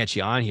get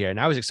you on here. And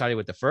I was excited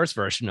with the first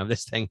version of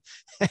this thing.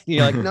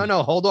 You're like,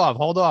 no, hold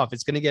off.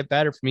 It's going to get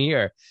better from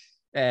here.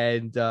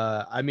 And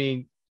I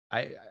mean,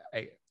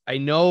 I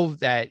know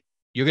that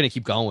you're going to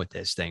keep going with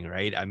this thing,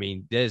 right? I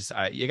mean,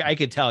 I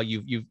could tell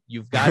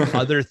you've got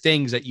other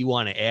things that you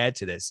want to add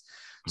to this.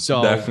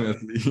 So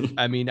definitely.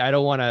 I mean, I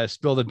don't want to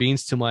spill the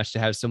beans too much to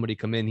have somebody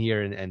come in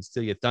here and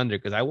steal your thunder,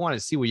 because I want to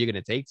see where you're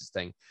going to take this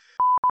thing.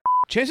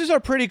 Chances are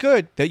pretty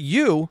good that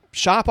you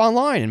shop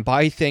online and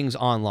buy things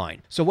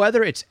online. So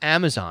whether it's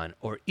Amazon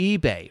or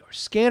eBay or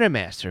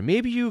ScannerMaster,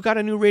 maybe you got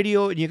a new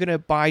radio and you're going to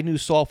buy new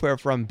software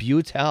from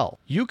Butel,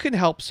 you can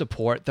help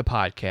support the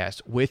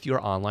podcast with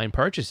your online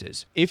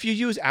purchases. If you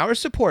use our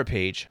support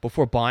page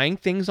before buying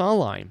things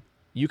online,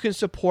 you can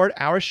support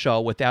our show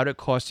without it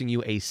costing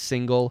you a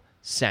single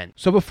cent.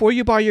 So before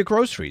you buy your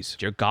groceries,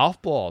 your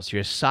golf balls,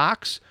 your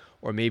socks,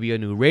 or maybe a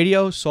new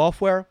radio,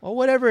 software, or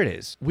whatever it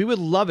is, we would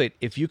love it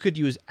if you could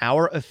use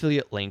our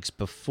affiliate links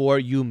before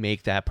you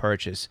make that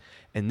purchase.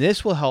 And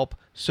this will help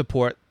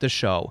support the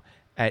show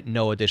at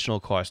no additional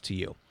cost to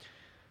you.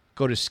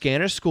 Go to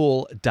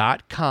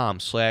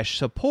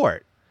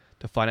scannerschool.com/support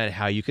to find out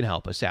how you can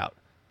help us out.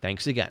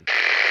 Thanks again.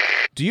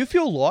 Do you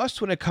feel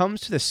lost when it comes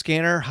to the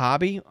scanner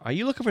hobby? Are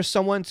you looking for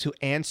someone to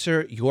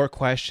answer your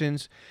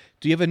questions?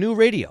 Do you have a new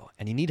radio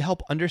and you need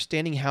help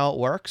understanding how it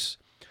works?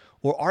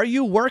 Or are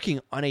you working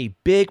on a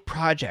big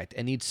project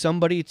and need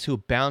somebody to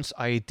bounce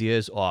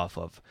ideas off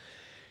of?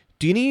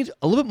 Do you need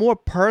a little bit more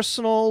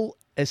personal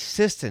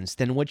assistance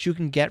than what you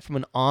can get from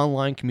an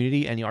online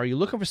community? And are you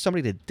looking for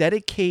somebody to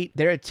dedicate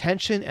their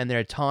attention and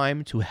their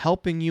time to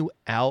helping you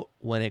out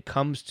when it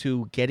comes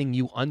to getting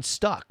you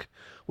unstuck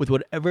with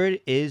whatever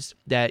it is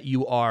that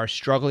you are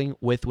struggling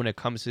with when it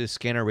comes to the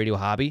scanner radio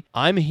hobby?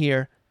 I'm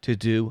here to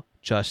do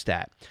just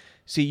that.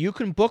 See, you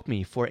can book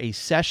me for a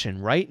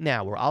session right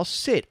now where I'll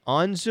sit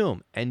on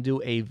Zoom and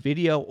do a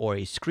video or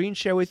a screen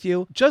share with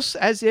you, just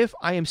as if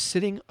I am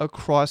sitting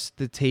across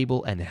the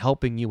table and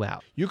helping you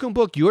out. You can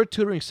book your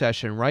tutoring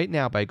session right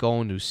now by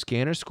going to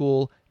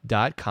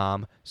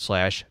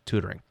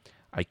scannerschool.com/tutoring.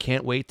 I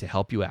can't wait to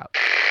help you out.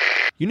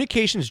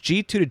 Unication's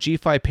G2 to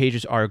G5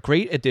 pages are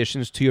great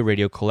additions to your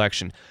radio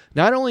collection.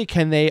 Not only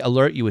can they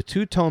alert you with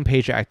two-tone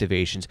pager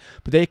activations,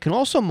 but they can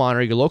also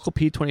monitor your local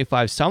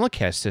P25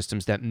 simulcast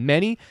systems that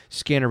many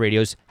scanner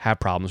radios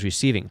have problems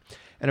receiving.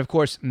 And of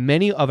course,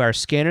 many of our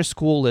Scanner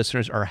School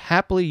listeners are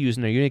happily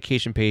using their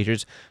Unication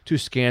pagers to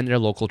scan their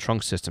local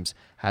trunk systems.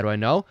 How do I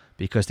know?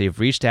 Because they've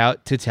reached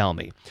out to tell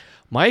me.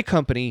 My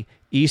company,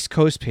 East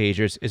Coast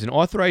Pagers, is an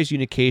authorized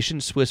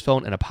Unication,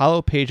 Swissphone, and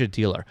Apollo pager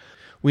dealer.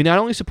 We not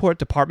only support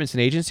departments and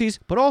agencies,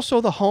 but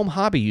also the home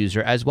hobby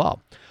user as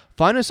well.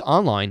 Find us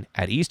online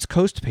at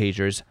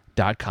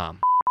eastcoastpagers.com.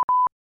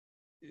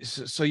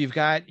 So you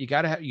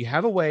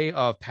have a way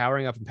of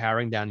powering up and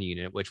powering down the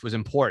unit, which was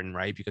important,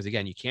 right? Because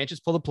again, you can't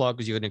just pull the plug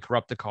because you're going to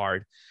corrupt the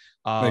card.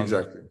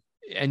 Exactly.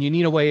 And you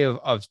need a way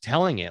of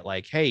telling it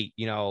like, hey,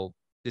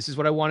 this is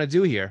what I want to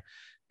do here.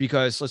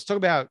 Because let's talk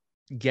about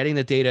getting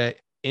the data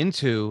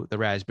into the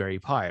Raspberry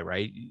Pi,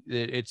 right?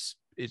 It's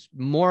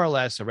more or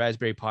less a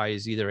Raspberry Pi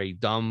is either a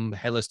dumb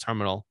headless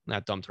terminal,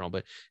 not dumb terminal,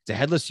 but it's a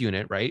headless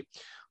unit, right?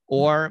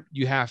 Or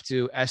you have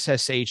to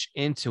SSH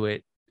into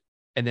it.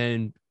 And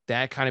then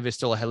that kind of is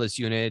still a headless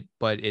unit,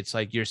 but it's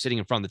like you're sitting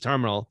in front of the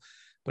terminal,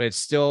 but it's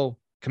still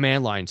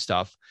command line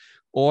stuff.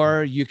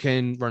 Or you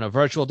can run a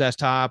virtual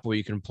desktop where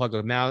you can plug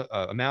a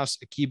mouse,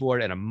 a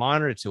keyboard, and a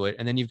monitor to it.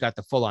 And then you've got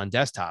the full on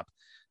desktop.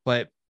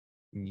 But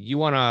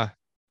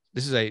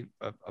this is a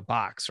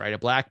box, right? A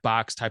black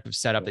box type of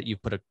setup that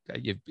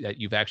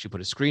you've actually put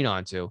a screen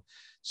onto.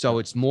 So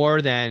it's more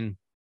than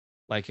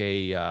like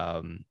like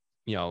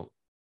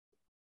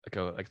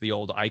the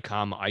old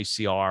ICOM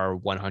ICR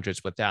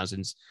 100s with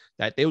thousands.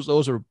 That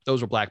those are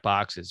black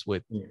boxes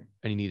with, and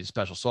you need a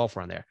special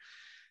software on there.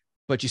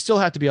 But you still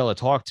have to be able to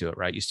talk to it,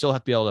 right? You still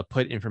have to be able to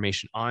put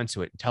information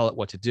onto it and tell it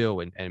what to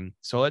do. And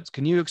so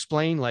can you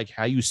explain like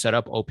how you set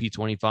up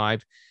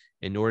OP25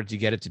 in order to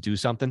get it to do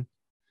something?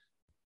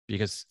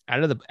 Because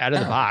out of the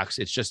box,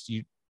 it's just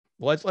you.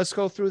 Well, let's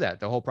go through that,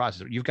 the whole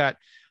process. You've got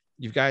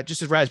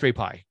just a Raspberry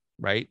Pi,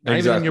 right? Not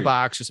even in your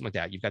box or something like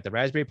that. You've got the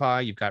Raspberry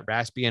Pi, you've got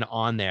Raspbian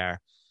on there.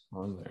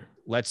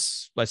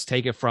 Let's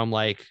take it from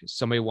like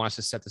somebody wants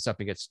to set this up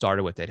and get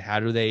started with it. How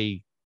do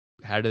they?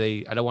 I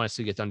don't want to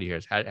see get under here.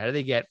 How do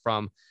they get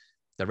from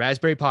the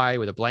Raspberry Pi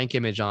with a blank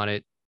image on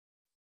it,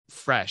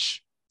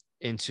 fresh,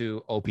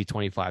 into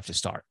OP25 to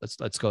start?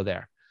 Let's go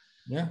there.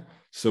 Yeah.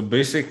 So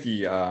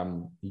basically,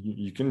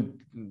 you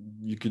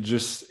could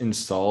just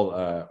install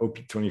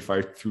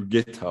OP25 through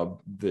GitHub.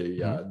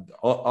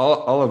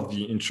 All of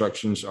the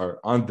instructions are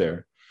on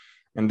there,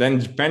 and then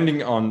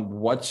depending on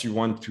what you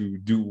want to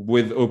do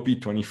with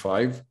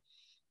OP25,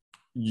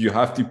 you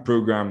have to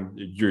program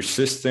your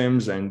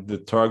systems and the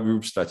target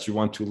groups that you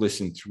want to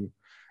listen to,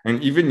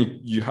 and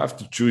even you have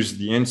to choose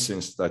the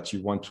instance that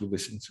you want to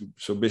listen to.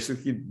 So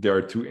basically, there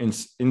are two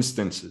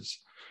instances.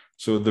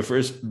 So the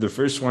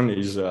first one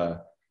is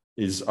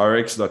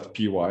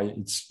rx.py.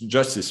 It's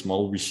just a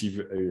small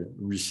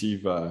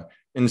receive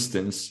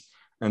instance,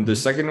 and the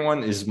second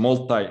one is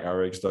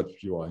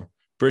multi-rx.py.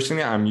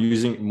 Personally, I'm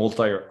using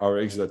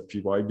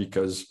multi-rx.py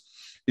because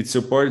it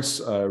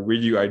supports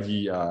radio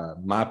ID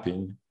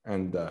mapping,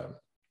 and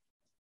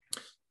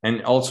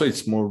also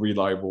it's more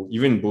reliable.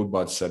 Even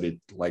Bodebot said it,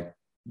 like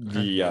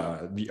the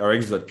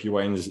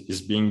rx.py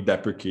is being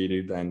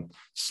deprecated and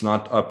it's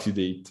not up to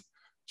date.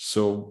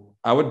 So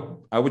I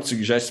would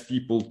suggest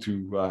people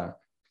to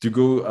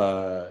go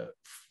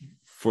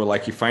for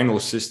like a final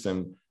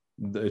system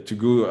to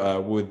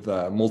go with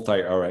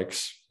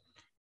multi-rx.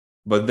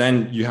 But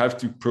then you have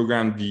to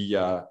program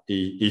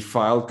a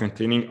file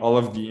containing all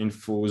of the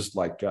infos,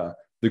 like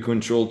the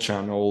control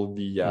channel,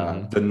 the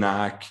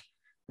NAC,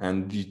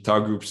 and the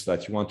tag groups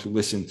that you want to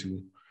listen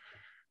to.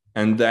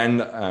 And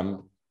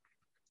then,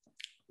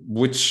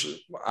 which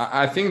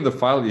I think the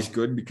file is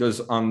good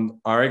because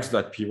on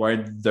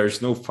rx.py,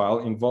 there's no file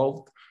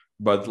involved,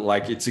 but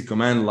like it's a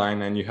command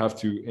line and you have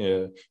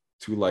to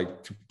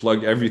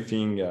plug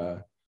everything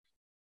on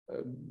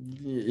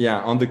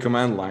the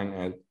command line.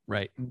 And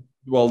right.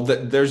 Well,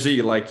 there's a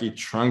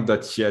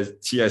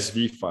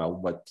trunk.tsv file,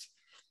 but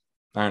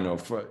I don't know.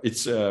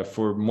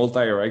 For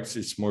multi-rx,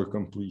 it's more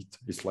complete.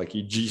 It's like a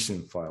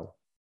JSON file.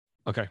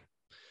 Okay.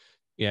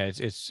 Yeah,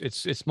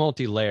 it's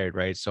multi-layered,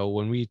 right? So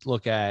when we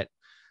look at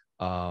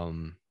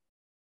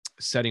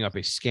setting up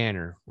a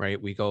scanner,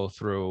 right? We go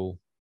through.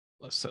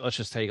 Let's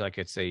just take like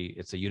it's a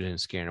Uniden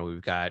scanner.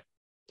 We've got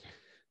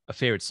a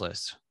favorites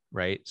list,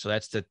 right? So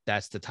that's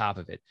the top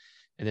of it.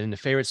 And then in the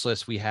favorites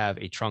list, we have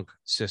a trunk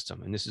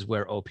system. And this is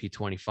where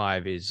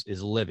OP25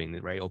 is living,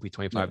 right?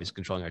 OP25 is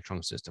controlling our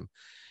trunk system.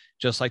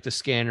 Just like the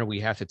scanner,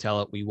 we have to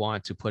tell it we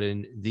want to put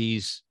in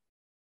these.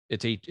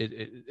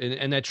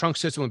 And that trunk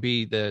system would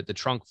be the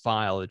trunk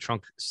file, the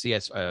trunk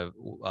CS,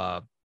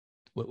 whatever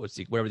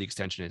the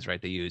extension is,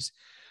 right? They use.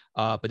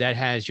 But that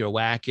has your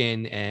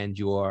WACN and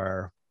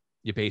your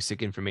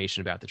basic information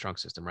about the trunk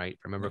system, right?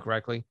 Remember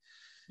correctly?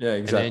 Yeah,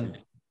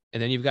 exactly.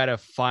 And then you've got a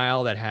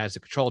file that has the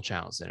control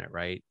channels in it,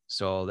 right?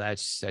 So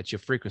that's your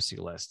frequency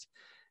list.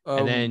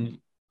 And then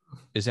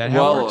is that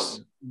how it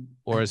works?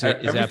 Or is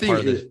that part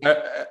of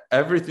the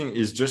everything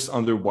is just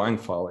under one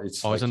file?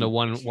 It's under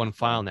one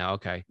file now.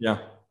 Okay. Yeah.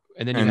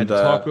 And then you had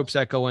the talk groups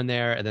that go in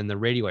there, and then the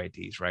radio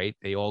IDs, right?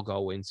 They all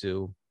go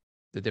into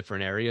the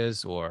different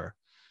areas, or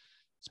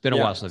it's been a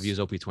while since I've used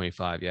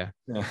OP25. Yeah.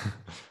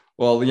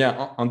 Well,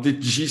 yeah, on the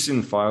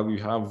JSON file, you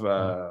have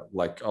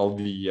like all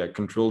the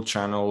control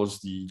channels,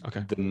 the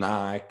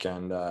NAC,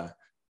 and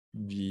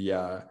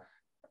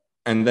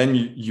and then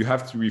you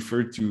have to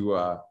refer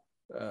to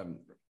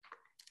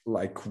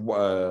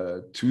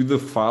to the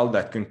file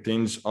that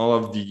contains all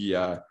of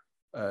the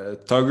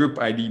tag group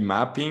ID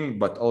mapping,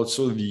 but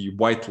also the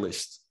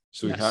whitelist.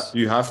 So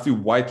you have to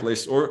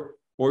whitelist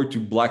or to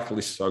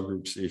blacklist tag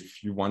groups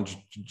if you want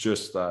to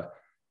just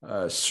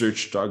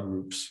search tag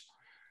groups.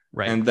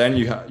 Right. And then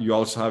you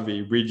also have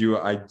a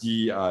radio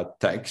ID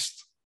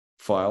text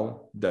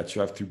file that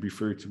you have to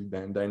refer to.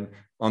 Then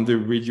on the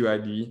radio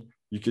ID,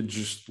 you could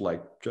just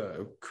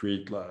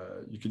create.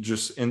 You could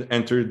just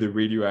enter the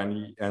radio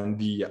ID and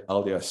the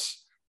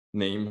alias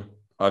name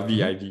of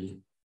the ID.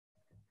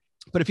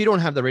 But if you don't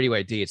have the radio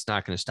ID, it's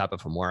not going to stop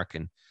it from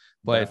working.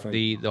 But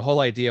Definitely. the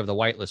whole idea of the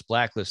whitelist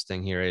blacklist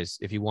thing here is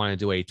if you want to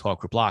do a talk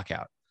group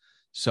lockout.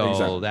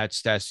 So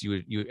that's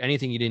you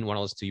anything you didn't want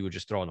to listen to, you would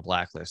just throw on the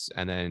blacklist,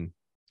 and then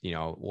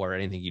or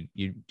anything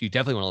you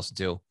definitely want to listen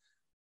to,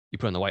 you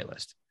put on the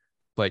whitelist.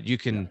 But you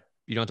don't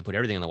have to put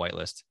everything on the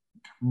whitelist.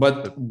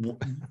 But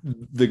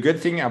the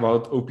good thing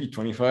about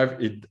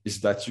OP25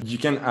 is that you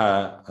can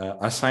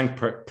assign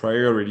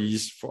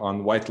priorities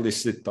on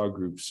whitelisted talk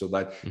groups, so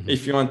that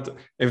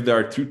if there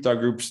are two talk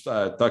groups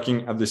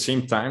talking at the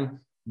same time,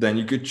 then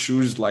you could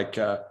choose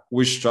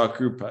which talk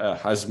group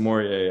is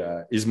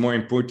more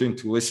important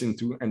to listen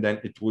to, and then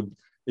it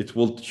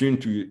will tune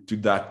to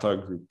that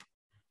talk group.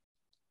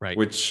 Right.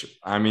 Which,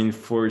 I mean,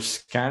 for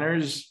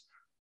scanners,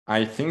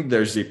 I think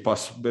there's a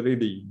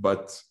possibility,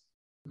 but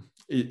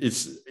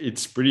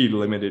it's pretty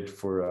limited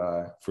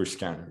for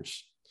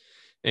scanners.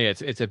 Yeah,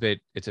 it's a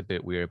bit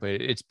weird, but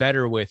it's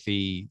better with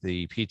the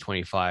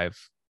P25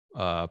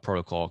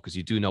 protocol, because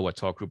you do know what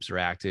talk groups are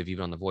active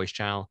even on the voice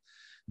channel.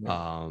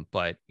 Yeah.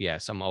 But yeah,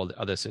 some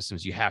other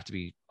systems you have to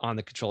be on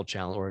the control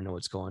channel or know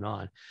what's going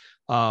on.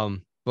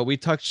 But we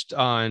touched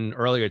on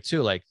earlier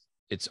too, like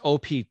it's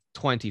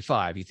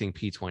OP25. You think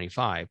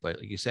P25, but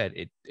like you said,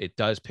 it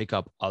does pick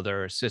up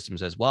other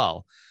systems as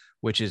well,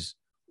 which is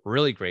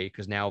really great,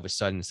 because now all of a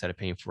sudden, instead of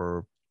paying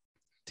for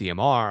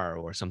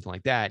DMR or something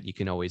like that, you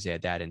can always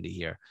add that into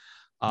here.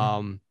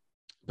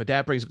 But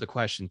that brings up the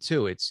question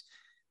too. It's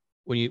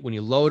when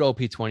you load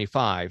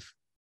OP25,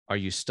 are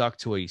you stuck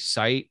to a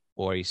site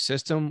or a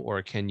system,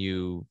 or can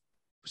you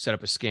set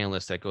up a scan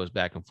list that goes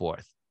back and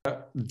forth?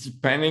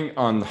 Depending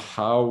on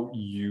how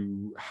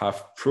you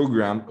have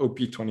programmed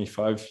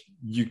OP25,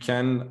 you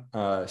can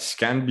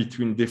scan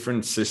between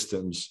different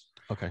systems.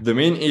 Okay. The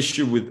main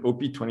issue with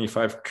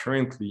OP25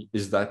 currently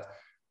is that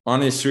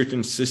on a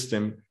certain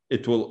system,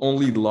 it will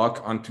only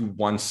lock onto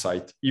one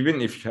site.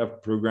 Even if you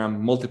have programmed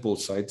multiple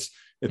sites,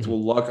 it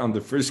will lock on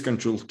the first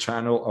control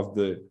channel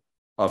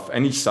of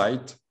any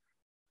site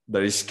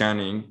that is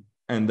scanning,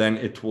 and then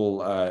it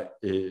will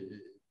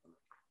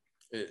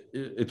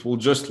it will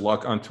just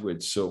lock onto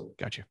it. So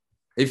gotcha.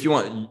 If you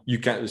want, you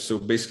can. So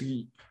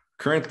basically,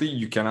 currently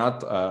you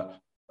cannot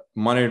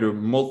monitor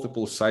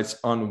multiple sites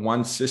on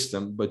one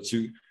system, but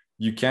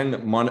you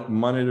can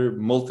monitor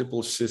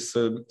multiple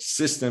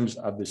systems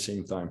at the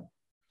same time.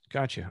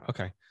 Gotcha.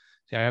 Okay.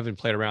 See, I haven't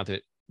played around with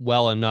it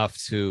well enough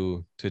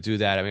to do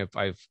that. I mean,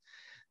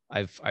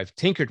 I've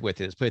tinkered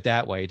with it, let's put it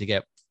that way, to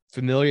get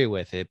familiar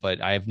with it,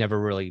 but I've never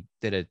really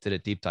did a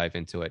deep dive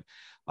into it.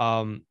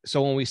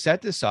 So when we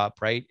set this up,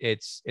 right,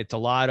 it's a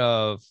lot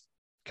of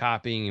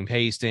copying and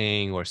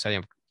pasting or setting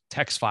up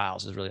text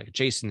files. Is really like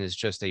JSON is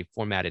just a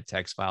formatted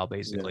text file,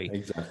 basically. Yeah,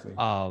 exactly.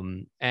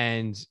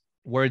 And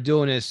we're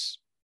doing this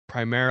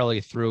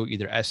primarily through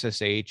either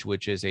SSH,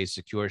 which is a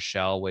secure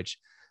shell, which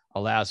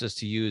allows us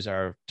to use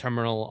our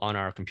terminal on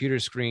our computer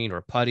screen,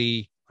 or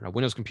PuTTY on our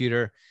Windows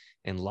computer,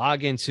 and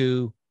log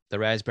into the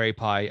Raspberry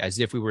Pi as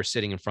if we were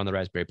sitting in front of the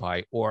Raspberry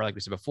Pi. Or like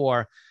we said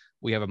before,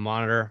 we have a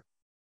monitor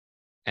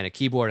and a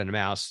keyboard and a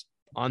mouse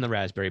on the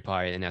Raspberry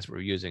Pi, and that's what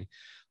we're using.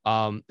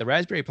 The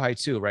Raspberry Pi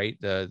 2, right?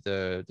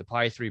 The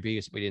Pi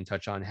 3B, we didn't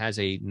touch on, has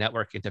a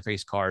network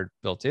interface card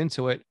built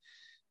into it,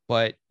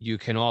 but you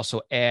can also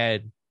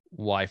add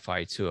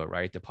Wi-Fi to it,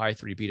 right? The Pi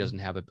 3B doesn't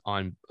have a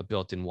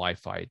built-in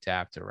Wi-Fi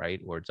adapter, right?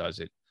 Or does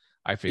it?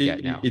 I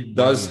forget now. It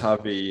does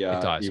have a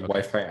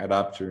Wi-Fi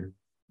adapter.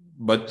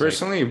 But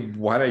personally,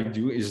 what I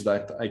do is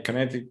that I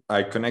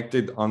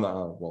connected on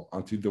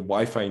onto the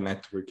Wi-Fi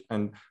network,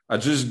 and I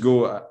just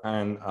go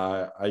and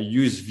I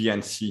use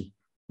VNC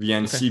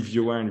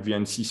viewer and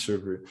VNC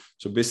server.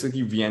 So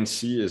basically,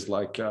 VNC is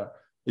like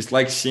it's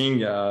like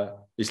seeing the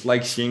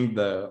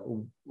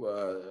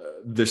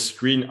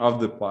screen of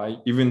the Pi,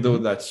 even though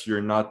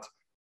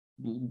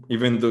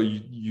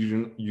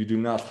you do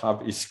not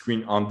have a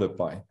screen on the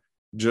Pi,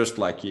 just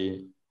like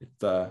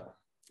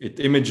it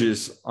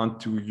images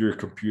onto your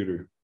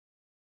computer.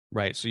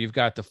 Right. So you've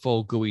got the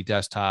full GUI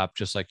desktop,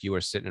 just like you were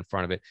sitting in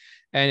front of it.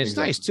 And it's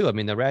nice too. I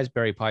mean, the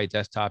Raspberry Pi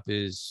desktop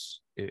is,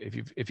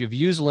 if you've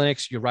used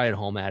Linux, you're right at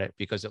home at it,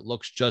 because it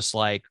looks just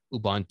like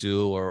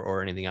Ubuntu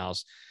or anything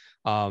else.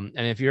 And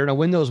if you're in a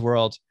Windows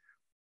world,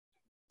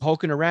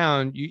 poking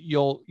around,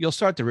 you'll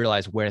start to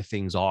realize where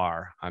things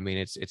are. I mean,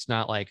 it's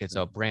not like it's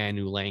a brand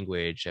new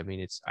language. I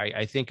mean,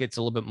 I think it's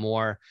a little bit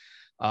more,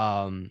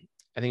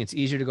 I think it's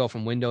easier to go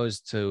from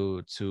Windows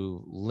to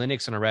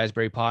Linux on a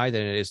Raspberry Pi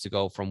than it is to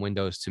go from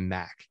Windows to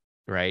Mac,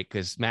 right?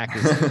 Because Mac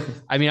is,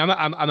 I mean,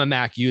 I'm a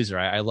Mac user.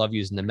 I love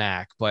using the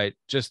Mac, but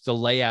just the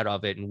layout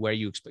of it and where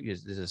you expect,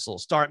 there's this little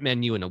start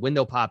menu and a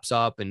window pops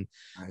up, and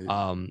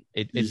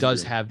it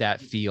does have that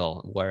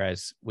feel.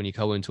 Whereas when you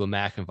go into a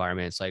Mac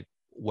environment, it's like,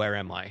 where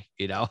am I?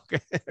 You know,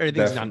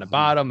 everything's on the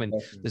bottom, and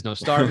there's no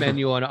start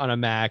menu on a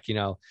Mac. You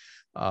know,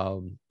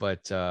 so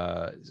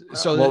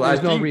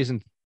there's no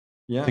reason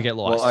to get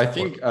lost. Well, I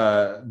think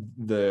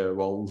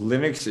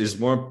Linux is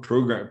more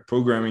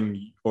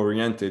programming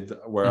oriented,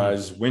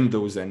 whereas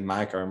Windows and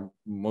Mac are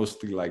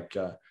mostly like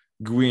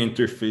GUI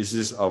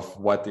interfaces of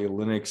what a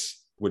Linux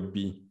would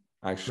be,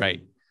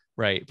 actually.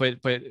 Right. But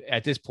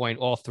at this point,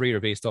 all three are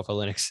based off of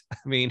Linux. I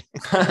mean,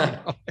 you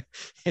know,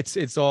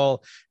 it's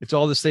all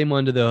the same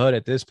under the hood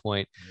at this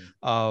point.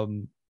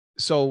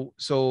 So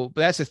but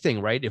that's the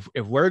thing, right?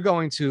 If we're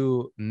going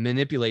to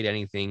manipulate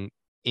anything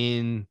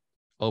in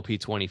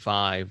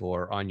OP25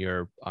 or on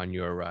your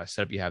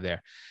setup you have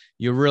there,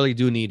 you really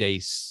do need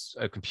a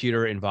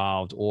computer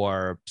involved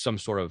or some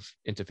sort of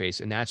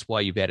interface, and that's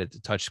why you've added the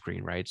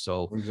touchscreen, right?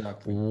 So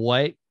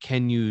what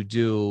can you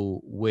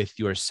do with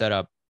your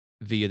setup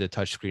via the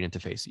touchscreen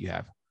interface that you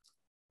have?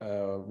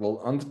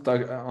 On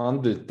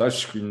the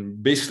touchscreen,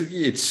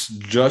 basically it's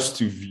just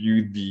to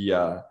view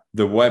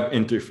the web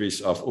interface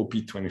of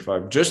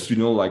OP25, just to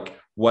know like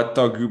what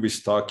talk group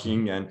is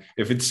talking and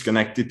if it's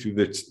connected to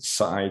the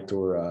site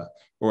or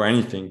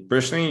anything.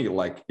 Personally,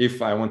 like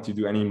if I want to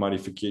do any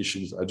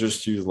modifications, I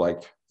just use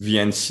like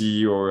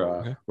VNC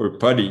or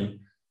PuTTY.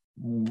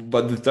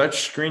 But the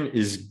touchscreen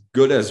is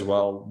good as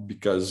well,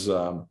 because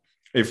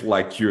if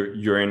like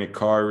you're in a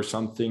car or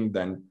something,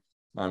 then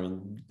I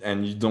mean,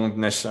 and you don't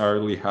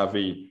necessarily have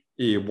a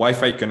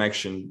Wi-Fi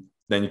connection,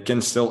 then you can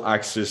still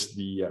access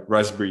the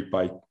Raspberry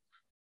Pi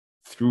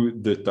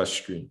through the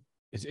touchscreen.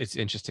 It's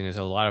interesting. There's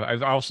a lot of,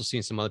 I've also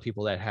seen some other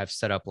people that have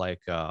set up like,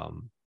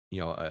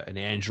 an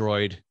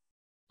Android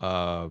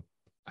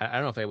I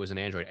don't know if it was an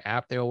Android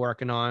app they were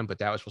working on, but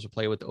that was supposed to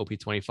play with the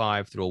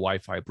OP25 through a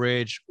Wi-Fi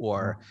bridge,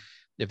 or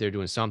if they're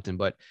doing something.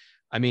 But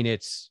I mean,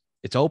 it's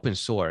open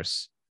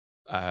source.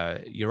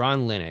 You're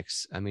on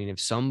Linux. I mean, if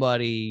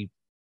somebody,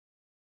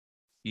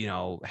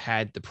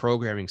 had the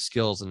programming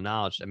skills and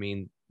knowledge, I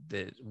mean,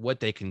 what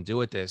they can do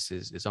with this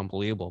is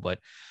unbelievable. But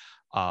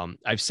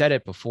I've said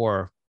it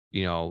before,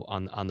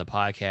 on the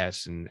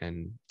podcast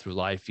and through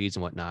live feeds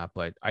and whatnot.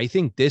 But I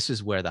think this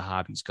is where the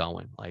hobby's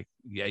going. Like,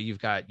 yeah, you've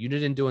got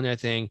Uniden doing their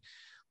thing.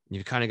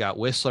 You've kind of got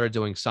Whistler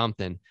doing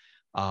something.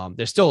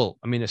 They're still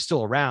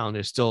around.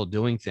 They're still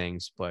doing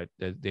things, but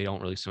they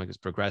don't really seem like it's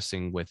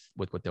progressing with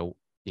what they're,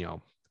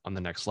 on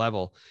the next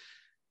level.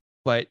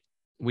 But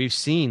we've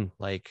seen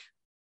like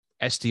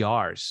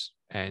SDRs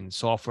and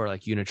software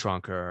like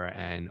Unitrunker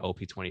and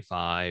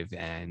OP25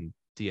 and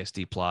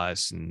DSD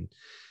Plus and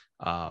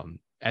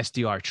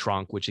SDR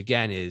Trunk, which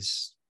again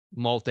is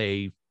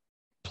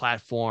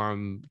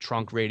multi-platform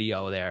trunk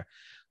radio there.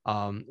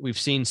 We've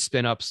seen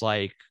spin-ups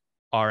like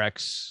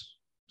RX,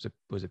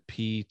 was it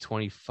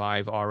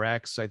P25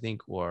 RX, I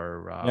think,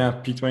 or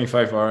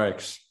P25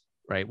 RX.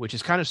 Right, which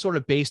is kind of sort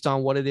of based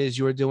on what it is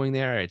you're doing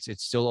there. It's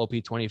still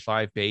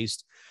OP25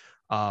 based.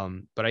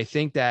 But I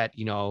think that,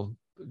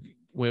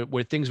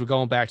 where things were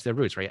going back to their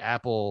roots, right?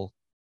 Apple,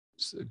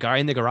 guy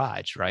in the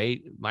garage,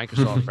 right?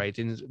 Microsoft,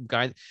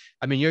 right?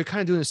 I mean, you're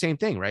kind of doing the same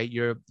thing, right?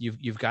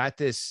 You've got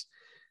this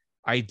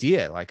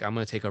idea, like, I'm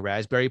going to take a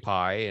Raspberry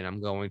Pi and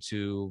I'm going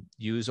to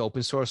use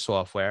open source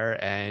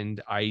software,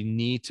 and I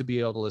need to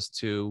be able to listen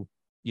to,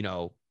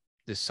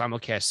 this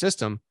simulcast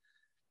system.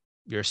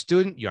 You're a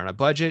student, you're on a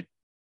budget.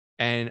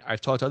 And I've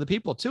talked to other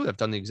people too that have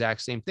done the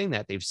exact same thing,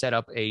 that they've set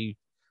up a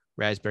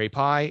Raspberry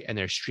Pi and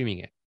they're streaming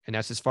it. And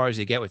that's as far as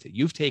they get with it.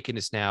 You've taken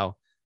this now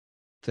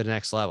to the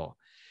next level.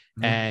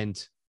 Mm-hmm.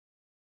 And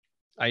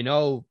I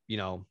know,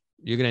 you're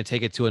going to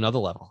take it to another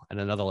level and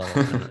another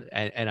level.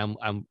 and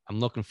I'm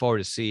looking forward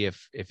to see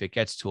if it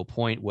gets to a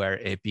point where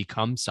it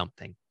becomes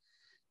something,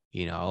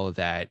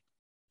 that,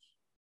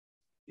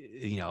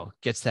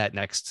 gets that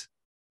next,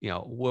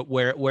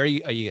 where are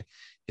you,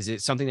 is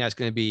it something that's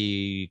going to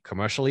be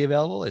commercially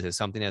available? Is it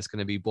something that's going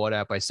to be bought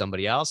out by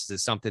somebody else? Is it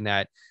something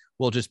that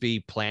will just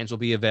be plans will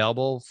be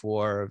available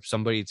for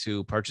somebody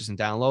to purchase and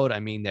download? I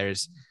mean,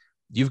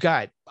 you've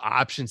got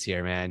options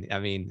here, man. I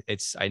mean,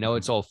 I know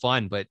it's all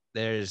fun, but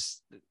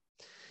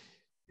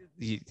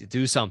you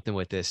do something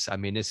with this. I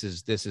mean, this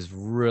is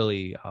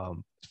really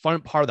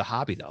fun part of the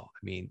hobby, though. I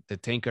mean, the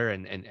tinker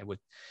and with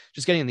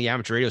just getting in the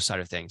amateur radio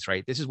side of things,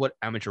 right? This is what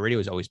amateur radio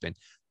has always been: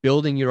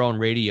 building your own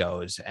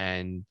radios.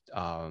 And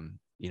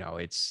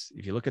it's,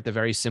 if you look at the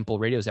very simple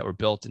radios that were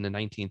built in the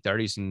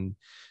 1930s and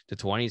the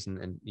 20s,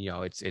 and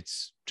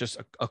it's just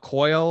a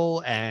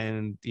coil,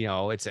 and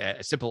it's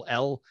a simple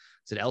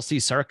it's an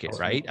LC circuit,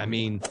 right? I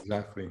mean,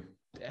 exactly.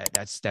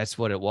 That's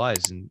what it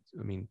was. And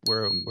I mean,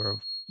 we're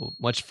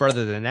much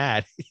further than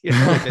that,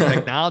 with the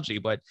technology,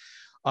 but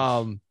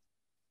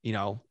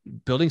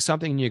building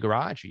something in your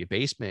garage or your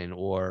basement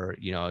or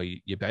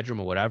your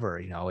bedroom or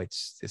whatever,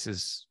 this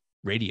is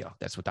radio.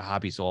 That's what the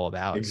hobby's all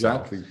about.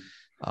 Exactly.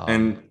 So,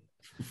 and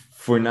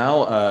for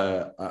now,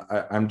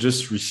 I'm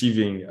just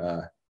receiving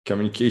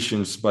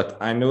communications, but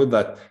I know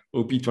that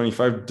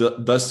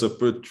OP25 does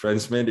support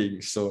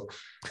transmitting. So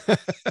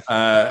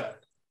I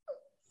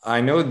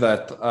know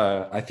that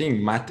I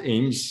think Matt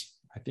Ames,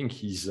 I think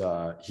he's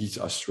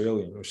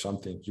Australian or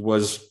something. He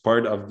was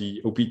part of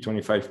the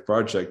OP25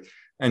 project,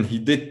 and he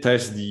did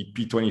test the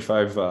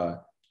P25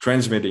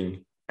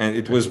 transmitting, and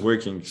it was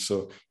working.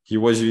 So he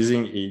was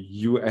using a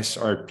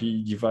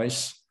USRP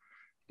device.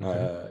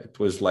 It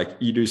was like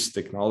EDUS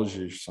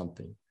technology or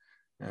something.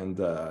 And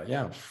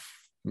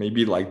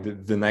maybe like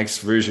the next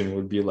version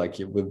would be like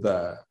it with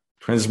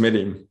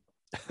transmitting.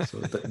 So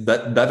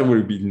that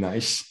would be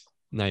nice.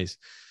 Nice.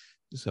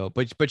 So,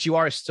 but you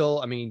are still,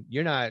 I mean,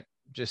 you're not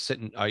just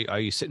sitting, are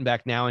you sitting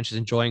back now and just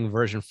enjoying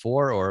version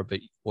 4, or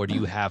do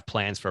you have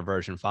plans for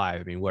version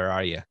 5? I mean, where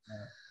are you?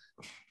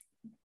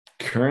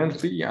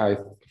 Currently, I'm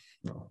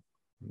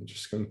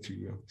just going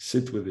to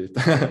sit with it.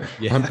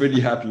 Yeah. I'm pretty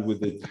happy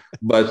with it,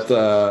 but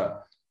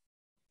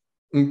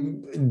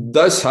it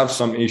does have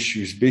some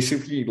issues.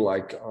 Basically,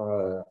 like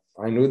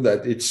I know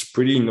that it's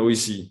pretty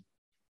noisy,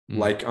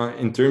 like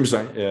in terms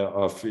of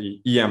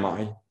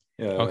EMI,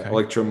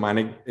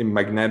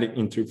 electromagnetic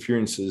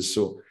interferences.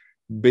 So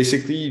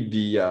basically,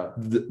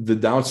 the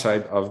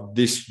downside of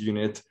this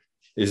unit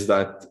is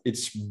that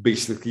it's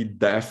basically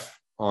deaf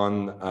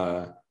on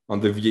the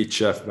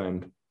VHF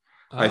band.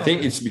 I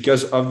think it's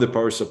because of the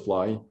power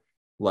supply.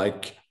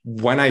 Like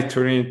when I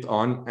turn it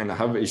on and I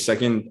have a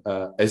second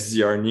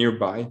SDR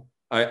nearby,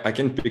 I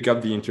can pick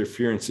up the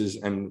interferences,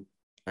 and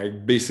I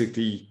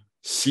basically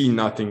see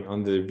nothing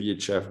on the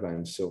VHF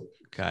band. So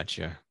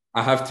gotcha.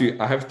 I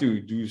have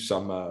to do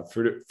some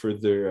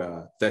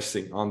further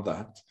testing on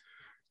that.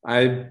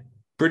 I'm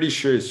pretty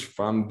sure it's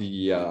from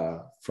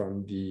the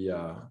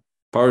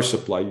power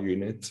supply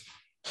unit,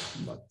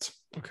 but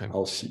okay,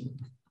 I'll see.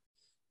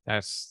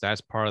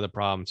 That's part of the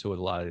problem too with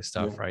a lot of this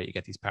stuff, right? You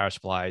get these power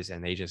supplies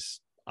and they just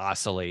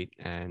oscillate,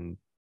 and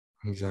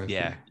Exactly.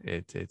 Yeah,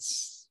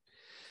 it's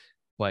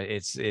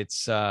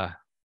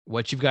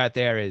what you've got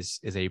there is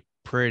a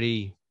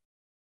pretty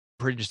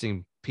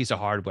interesting piece of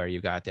hardware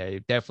you got there. You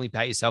definitely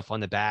pat yourself on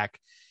the back.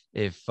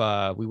 If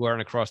we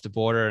weren't across the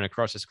border and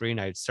across the screen,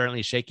 I'd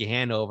certainly shake your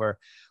hand over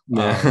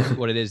Yeah.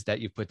 what it is that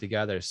you've put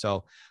together.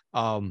 So,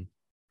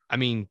 I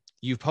mean,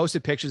 you've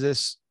posted pictures of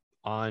this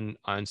on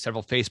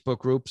several Facebook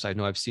groups. I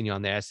know I've seen you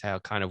on there. That's how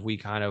we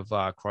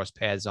cross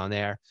paths on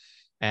there,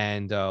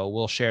 and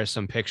we'll share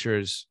some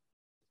pictures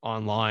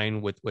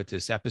online with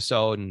this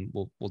episode, and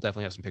we'll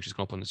definitely have some pictures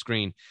come up on the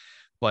screen.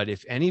 But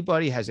if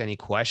anybody has any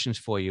questions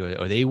for you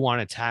or they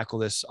want to tackle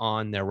this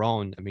on their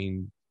own, I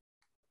mean,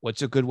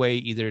 what's a good way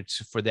either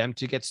for them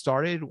to get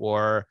started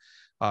or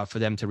for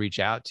them to reach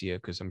out to you?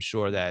 Because I'm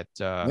sure that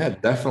Yeah,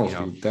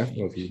 definitely,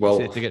 definitely. Well,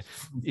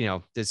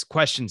 there's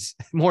questions,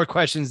 more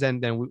questions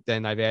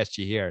than I've asked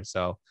you here.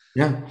 So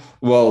yeah.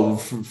 Well,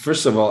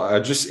 first of all, I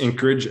just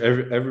encourage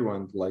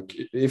everyone. Like,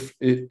 if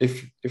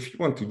you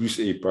want to do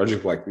a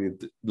project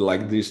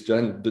like this,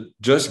 then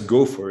just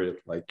go for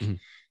it. Like,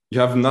 you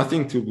have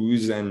nothing to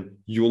lose, and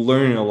you'll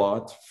learn a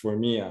lot. For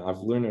me, I've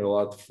learned a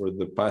lot for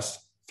the past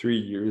 3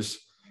 years,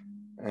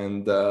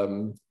 and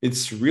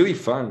it's really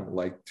fun.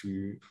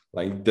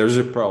 There's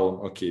a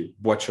problem. Okay,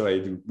 what should I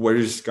do? Where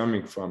is it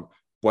coming from?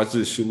 What's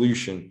the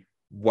solution?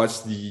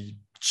 What's the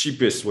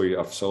cheapest way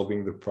of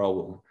solving the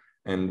problem?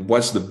 And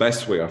what's the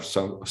best way of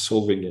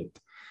solving it?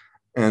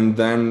 And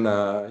then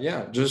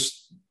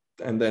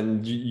and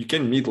then you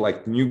can meet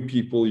like new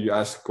people. You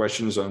ask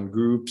questions on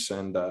groups,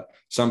 and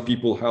some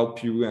people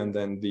help you, and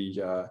then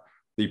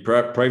they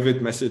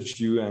private message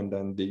you, and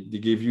then they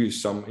give you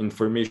some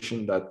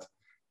information that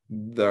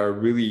are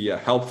really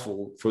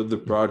helpful for the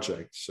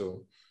project.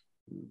 So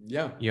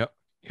yeah. Yep.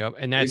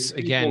 And that's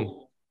again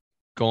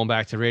going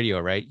back to radio,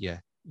 right? Yeah.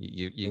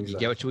 You Exactly. You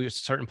get to a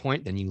certain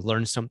point, then you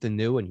learn something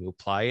new and you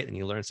apply it, and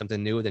you learn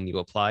something new, then you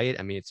apply it.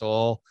 I mean, it's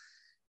all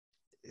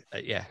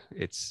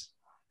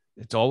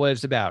it's all what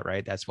it's about,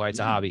 right? That's why it's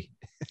a hobby.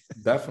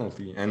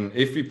 Definitely. And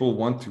if people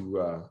want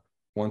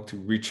to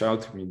reach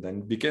out to me,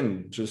 then they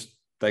can just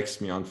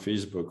text me on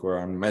Facebook or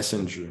on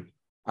Messenger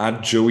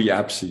at Joey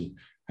Apsey,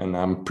 and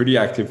I'm pretty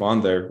active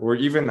on there. Or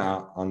even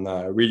on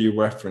Radio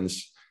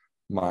Reference,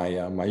 my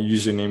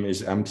username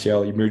is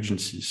MTL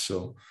Emergency.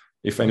 So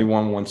if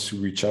anyone wants to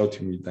reach out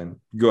to me, then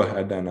go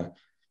ahead, and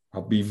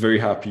I'll be very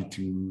happy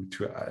to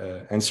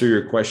answer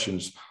your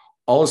questions.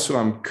 Also,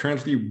 I'm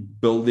currently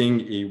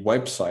building a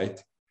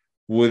website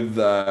with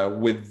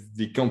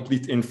the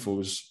complete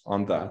infos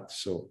on that,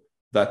 so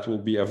that will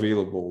be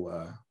available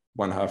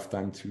when I have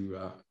time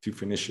to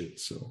finish it.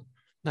 So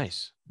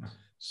nice.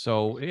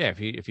 So yeah,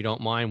 if you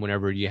don't mind,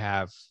 whenever you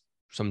have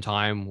some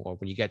time or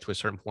when you get to a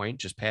certain point,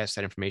 just pass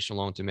that information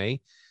along to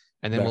me,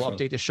 and then we'll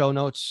update the show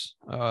notes,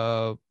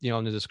 in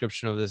the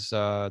description of this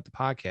the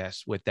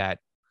podcast with that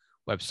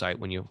website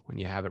when you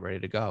have it ready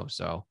to go.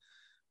 So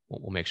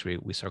we'll make sure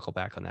we circle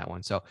back on that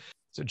one. So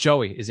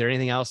Joey, is there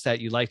anything else that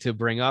you'd like to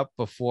bring up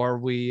before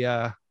we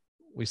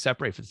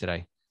separate for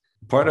today?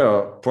 Part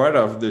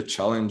of the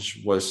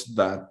challenge was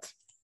that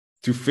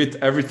to fit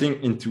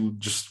everything into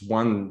just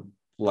one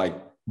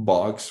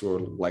box, or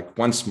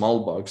one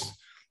small box.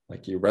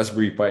 Like a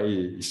Raspberry Pi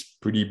is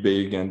pretty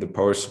big, and the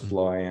power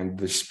supply and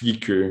the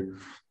speaker.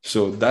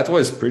 So that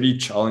was pretty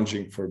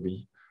challenging for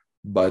me,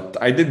 but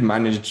I did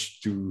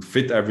manage to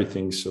fit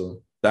everything.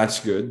 So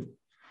that's good.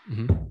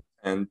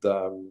 And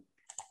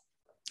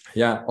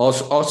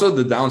also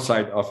the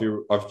downside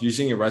of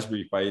using a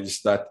Raspberry Pi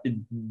is that it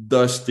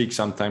does take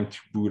some time to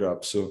boot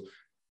up. So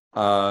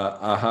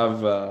I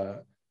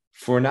have,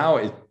 for now,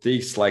 it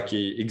takes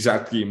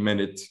exactly a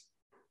minute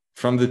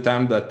from the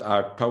time that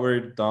I power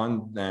it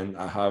on, and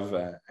I have,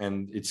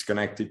 and it's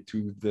connected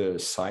to the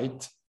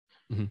site.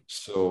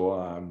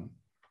 So,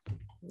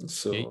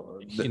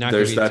 you're not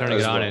going to be turning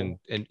it on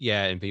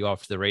and be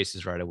off to the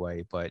races right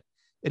away, but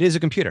it is a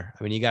computer.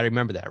 I mean, you got to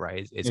remember that,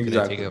 right? It's going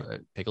to take a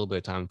little bit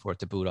of time for it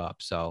to boot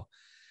up. So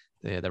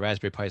the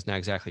Raspberry Pi is not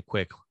exactly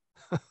quick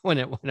when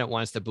it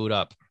wants to boot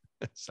up.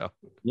 So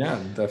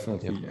yeah,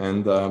 definitely. Yep.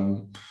 And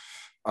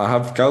I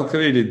have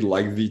calculated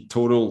the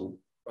total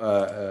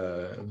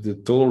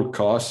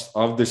cost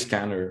of the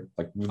scanner,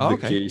 with the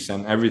case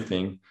and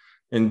everything,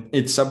 and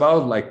it's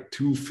about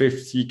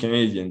 250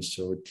 Canadian.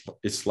 So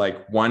it's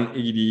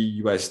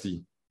 180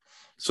 USD.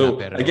 So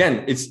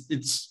again,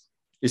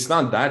 it's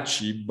not that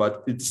cheap,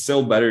 but it's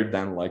still better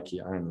than I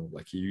don't know,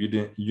 a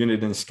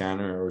Uniden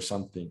scanner or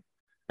something,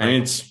 and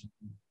it's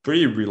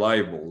pretty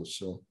reliable.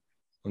 So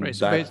right.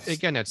 So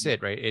again, that's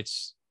it, right?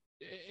 It's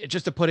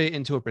just to put it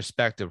into a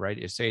perspective,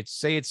 right? Say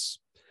it's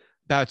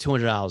about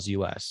 $200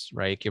 US,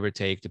 right? Give or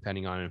take,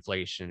 depending on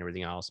inflation and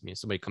everything else. I mean, if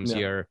somebody comes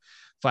here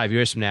 5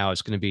 years from now,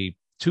 it's going to be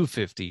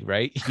 $250,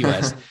 right?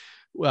 US.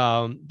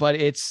 But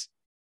it's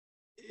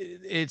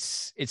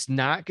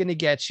not going to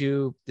get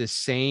you the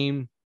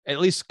same, at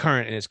least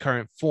current in its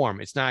current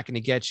form. It's not going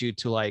to get you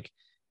to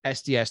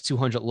SDS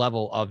 200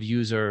 level of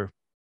user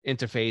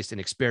interface and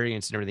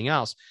experience and everything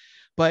else,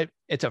 but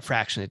it's a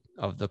fraction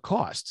of the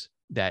cost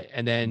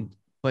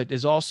but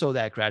there's also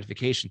that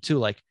gratification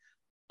too.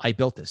 I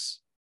built this.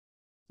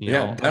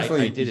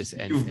 Definitely. I did this,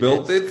 and You've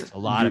built it. A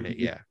lot of it,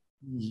 yeah.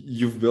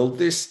 You've built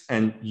this,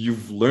 and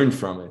you've learned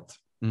from it.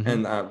 Mm-hmm.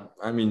 And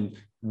I mean,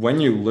 when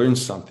you learn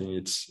something,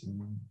 it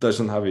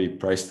doesn't have a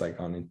price tag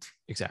on it.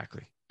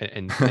 Exactly,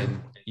 and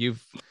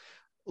you've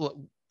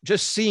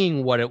just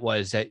seeing what it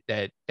was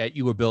that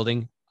you were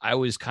building. I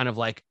was kind of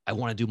like, I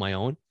want to do my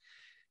own.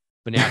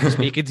 But now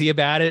speaking to you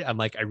about it, I'm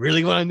like, I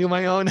really want to do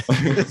my own.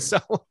 So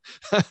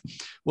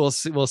we'll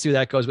see where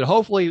that goes. But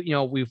hopefully,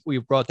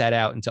 we've brought that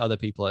out into other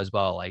people as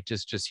well. Like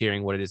just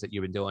hearing what it is that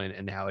you've been doing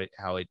and how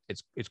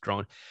it's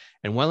grown.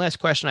 And one last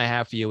question I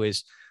have for you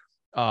is,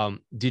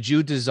 did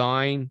you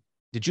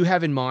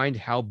have in mind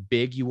how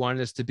big you wanted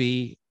this to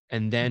be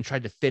and then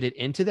tried to fit it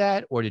into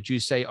that? Or did you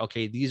say,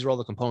 okay, these are all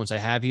the components I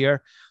have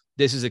here.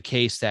 This is a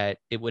case that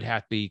it would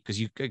have to be,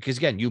 because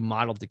again, you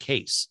modeled the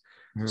case.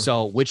 Yeah.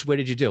 So which way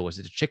did you do? Was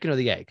it the chicken or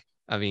the egg?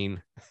 I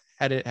mean,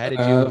 how did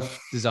you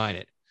design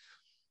it?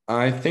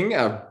 I think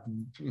I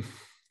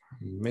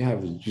may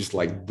have used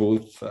like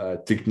both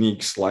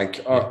techniques.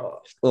 Like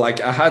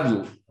I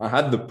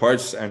had the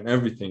parts and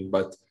everything,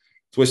 but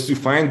it was to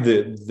find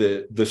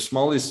the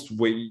smallest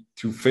way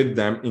to fit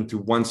them into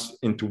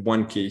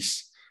one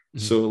case. Mm-hmm.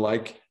 So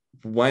like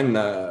when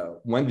the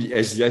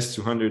SDS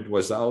 200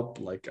 was out,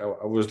 like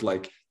I was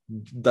like,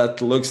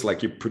 that looks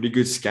like a pretty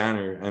good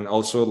scanner, and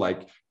also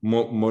like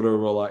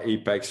Motorola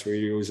Apex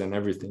radios and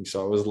everything.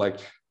 So I was like,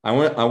 I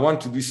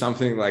want to do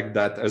something like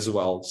that as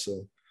well.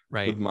 So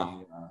right,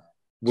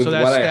 with so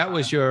that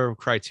was your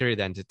criteria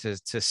then,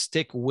 to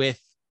stick with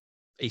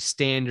a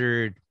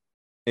standard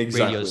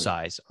radio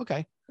size.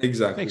 Okay,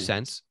 exactly, makes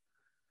sense.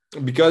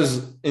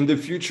 Because in the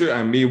future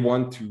I may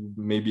want to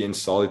maybe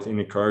install it in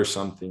a car or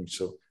something.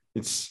 So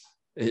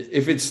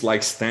if it's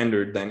like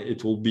standard, then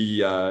it will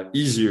be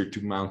easier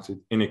to mount it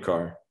in a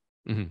car.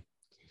 Mm-hmm.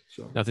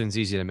 So nothing's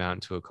easy to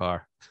mount to a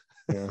car.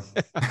 Yeah.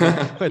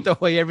 But the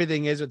way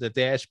everything is with the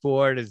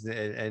dashboard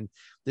and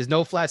there's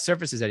no flat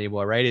surfaces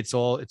anymore, right? It's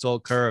all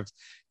curved.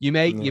 You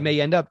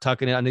may end up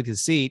tucking it underneath the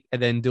seat and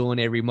then doing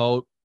a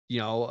remote,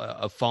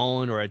 a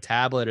phone or a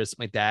tablet or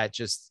something like that,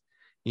 just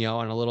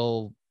on a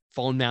little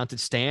phone mounted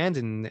stand,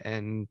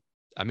 and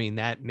I mean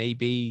that may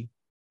be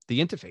the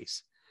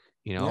interface.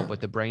 But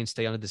the brain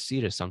stay under the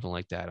seat or something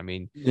like that. I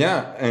mean,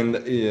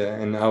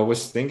 and I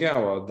was thinking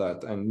about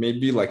that, and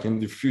maybe like in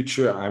the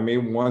future, I may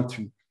want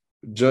to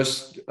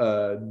just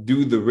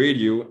do the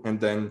radio and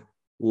then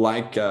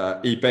like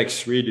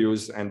Apex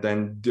radios, and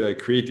then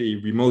create a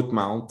remote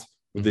mount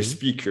with a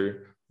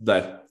speaker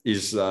that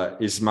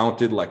is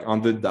mounted like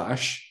on the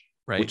dash,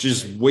 right, which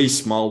is way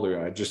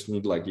smaller. I just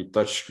need like a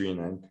touch screen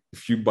and a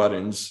few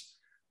buttons.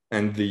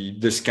 And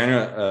the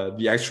scanner,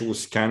 the actual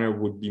scanner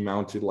would be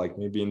mounted like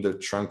maybe in the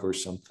trunk or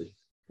something.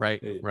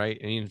 Right.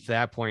 And at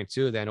that point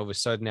too, then all of a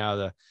sudden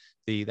now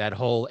that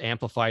whole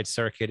amplified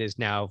circuit is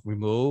now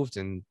removed,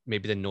 and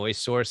maybe the noise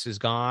source is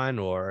gone,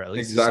 or at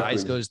least the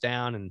size goes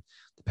down, and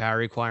the power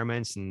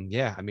requirements. And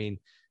I mean,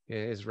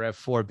 it's Rev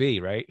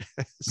 4B, right?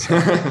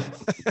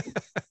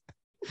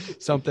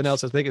 Something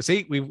else I was thinking.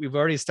 See, we've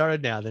already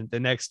started now. The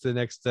next.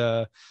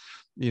 The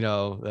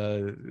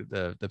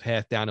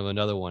path down to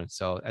another one.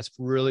 So that's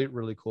really,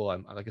 really cool.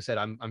 Like I said,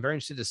 I'm very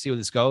interested to see where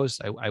this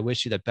goes. I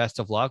wish you the best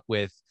of luck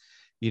with,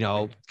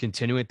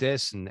 continuing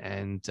this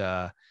and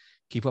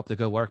keep up the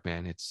good work,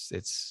 man.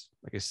 It's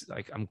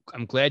like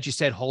I'm glad you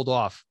said hold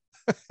off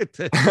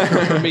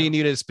for me and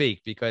you to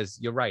speak, because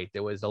you're right.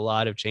 There was a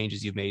lot of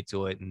changes you've made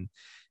to it,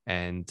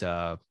 and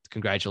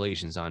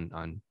congratulations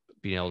on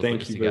being able to put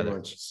this together.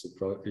 Thank you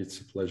very much.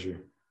 It's a pleasure.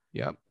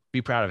 Yeah,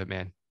 be proud of it,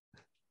 man.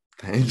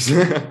 Thanks.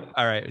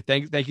 All right.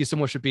 Thank you so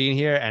much for being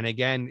here. And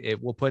again,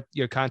 we'll put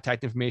your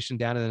contact information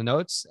down in the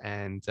notes.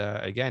 And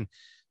again,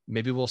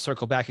 maybe we'll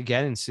circle back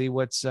again and see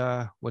what's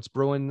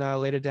brewing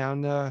later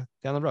down the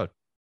road.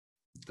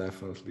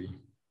 Definitely.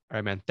 All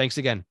right, man. Thanks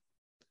again.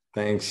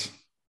 Thanks.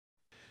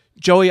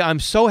 Joey, I'm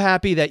so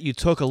happy that you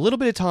took a little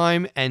bit of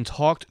time and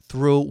talked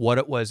through what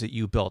it was that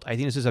you built. I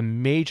think this is a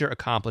major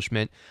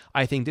accomplishment.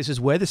 I think this is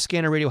where the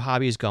scanner radio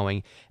hobby is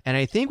going. And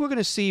I think we're going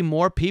to see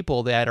more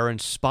people that are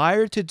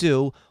inspired to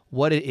do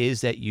what it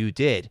is that you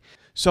did.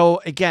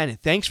 So again,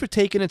 thanks for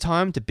taking the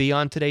time to be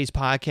on today's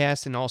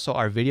podcast and also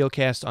our video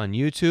cast on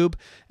YouTube.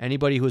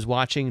 Anybody who's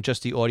watching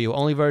just the audio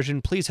only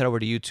version, please head over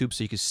to YouTube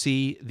so you can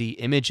see the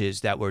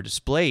images that were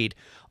displayed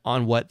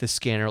on what the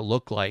scanner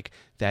looked like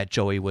that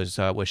Joey was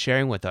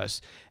sharing with us.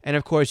 And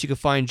of course, you can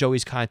find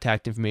Joey's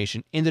contact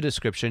information in the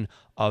description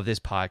of this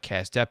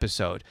podcast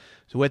episode.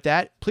 So with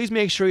that, please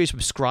make sure you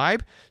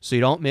subscribe so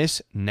you don't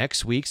miss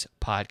next week's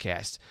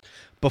podcast.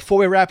 Before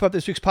we wrap up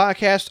this week's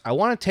podcast, I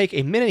want to take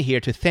a minute here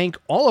to thank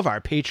all of our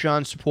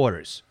Patreon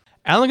supporters.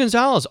 Alan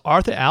Gonzalez,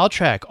 Arthur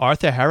Altrek,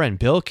 Arthur Heron,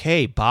 Bill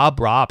Kay,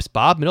 Bob Rops,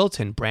 Bob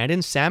Middleton,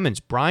 Brandon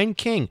Sammons, Brian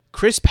King,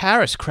 Chris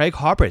Paris, Craig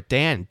Harper,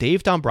 Dan,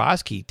 Dave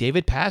Dombrowski,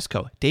 David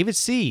Pasco, David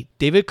C.,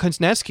 David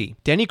Kunsneski,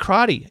 Denny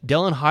Crotty,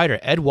 Dylan Hyder,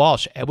 Ed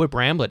Walsh, Edward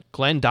Bramlett,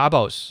 Glenn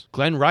Dabos,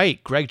 Glenn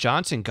Wright, Greg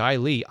Johnson, Guy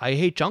Lee, I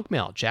Hate Junk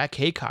Mail, Jack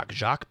Haycock,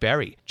 Jacques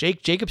Berry,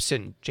 Jake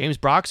Jacobson, James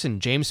Broxson,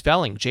 James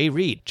Felling, Jay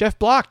Reed, Jeff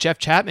Block, Jeff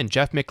Chapman,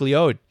 Jeff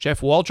McLeod,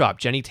 Jeff Waldrop,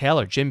 Jenny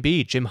Taylor, Jim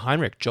B., Jim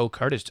Heinrich, Joe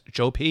Curtis,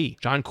 Joe P.,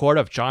 John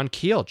Cordoff, John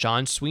Keel,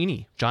 John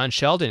Sweeney, John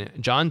Sheldon,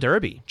 John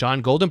Derby,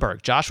 John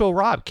Goldenberg, Joshua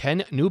Robb,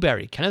 Ken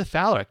Newberry, Kenneth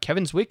Fowler,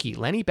 Kevin Zwicky,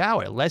 Lenny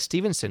Bauer, Les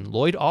Stevenson,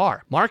 Lloyd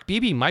R., Mark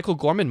Beebe, Michael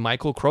Gorman,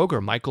 Michael Kroger,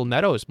 Michael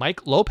Meadows,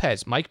 Mike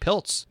Lopez, Mike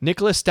Piltz,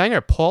 Nicholas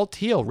Stenger, Paul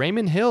Teal,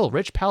 Raymond Hill,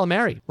 Rich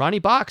Palomari, Ronnie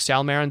Box,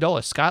 Sal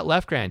Marandola, Scott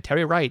Lefgren,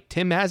 Terry Wright,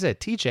 Tim Mazza,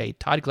 TJ,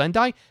 Todd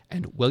Glendy,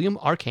 and William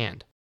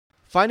Arcand.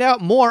 Find out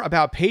more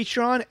about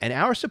Patreon and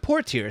our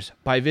support tiers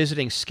by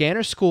visiting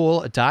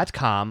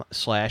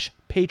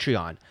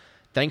scannerschool.com/Patreon.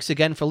 Thanks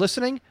again for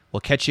listening.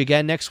 We'll catch you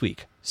again next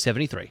week.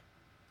 73.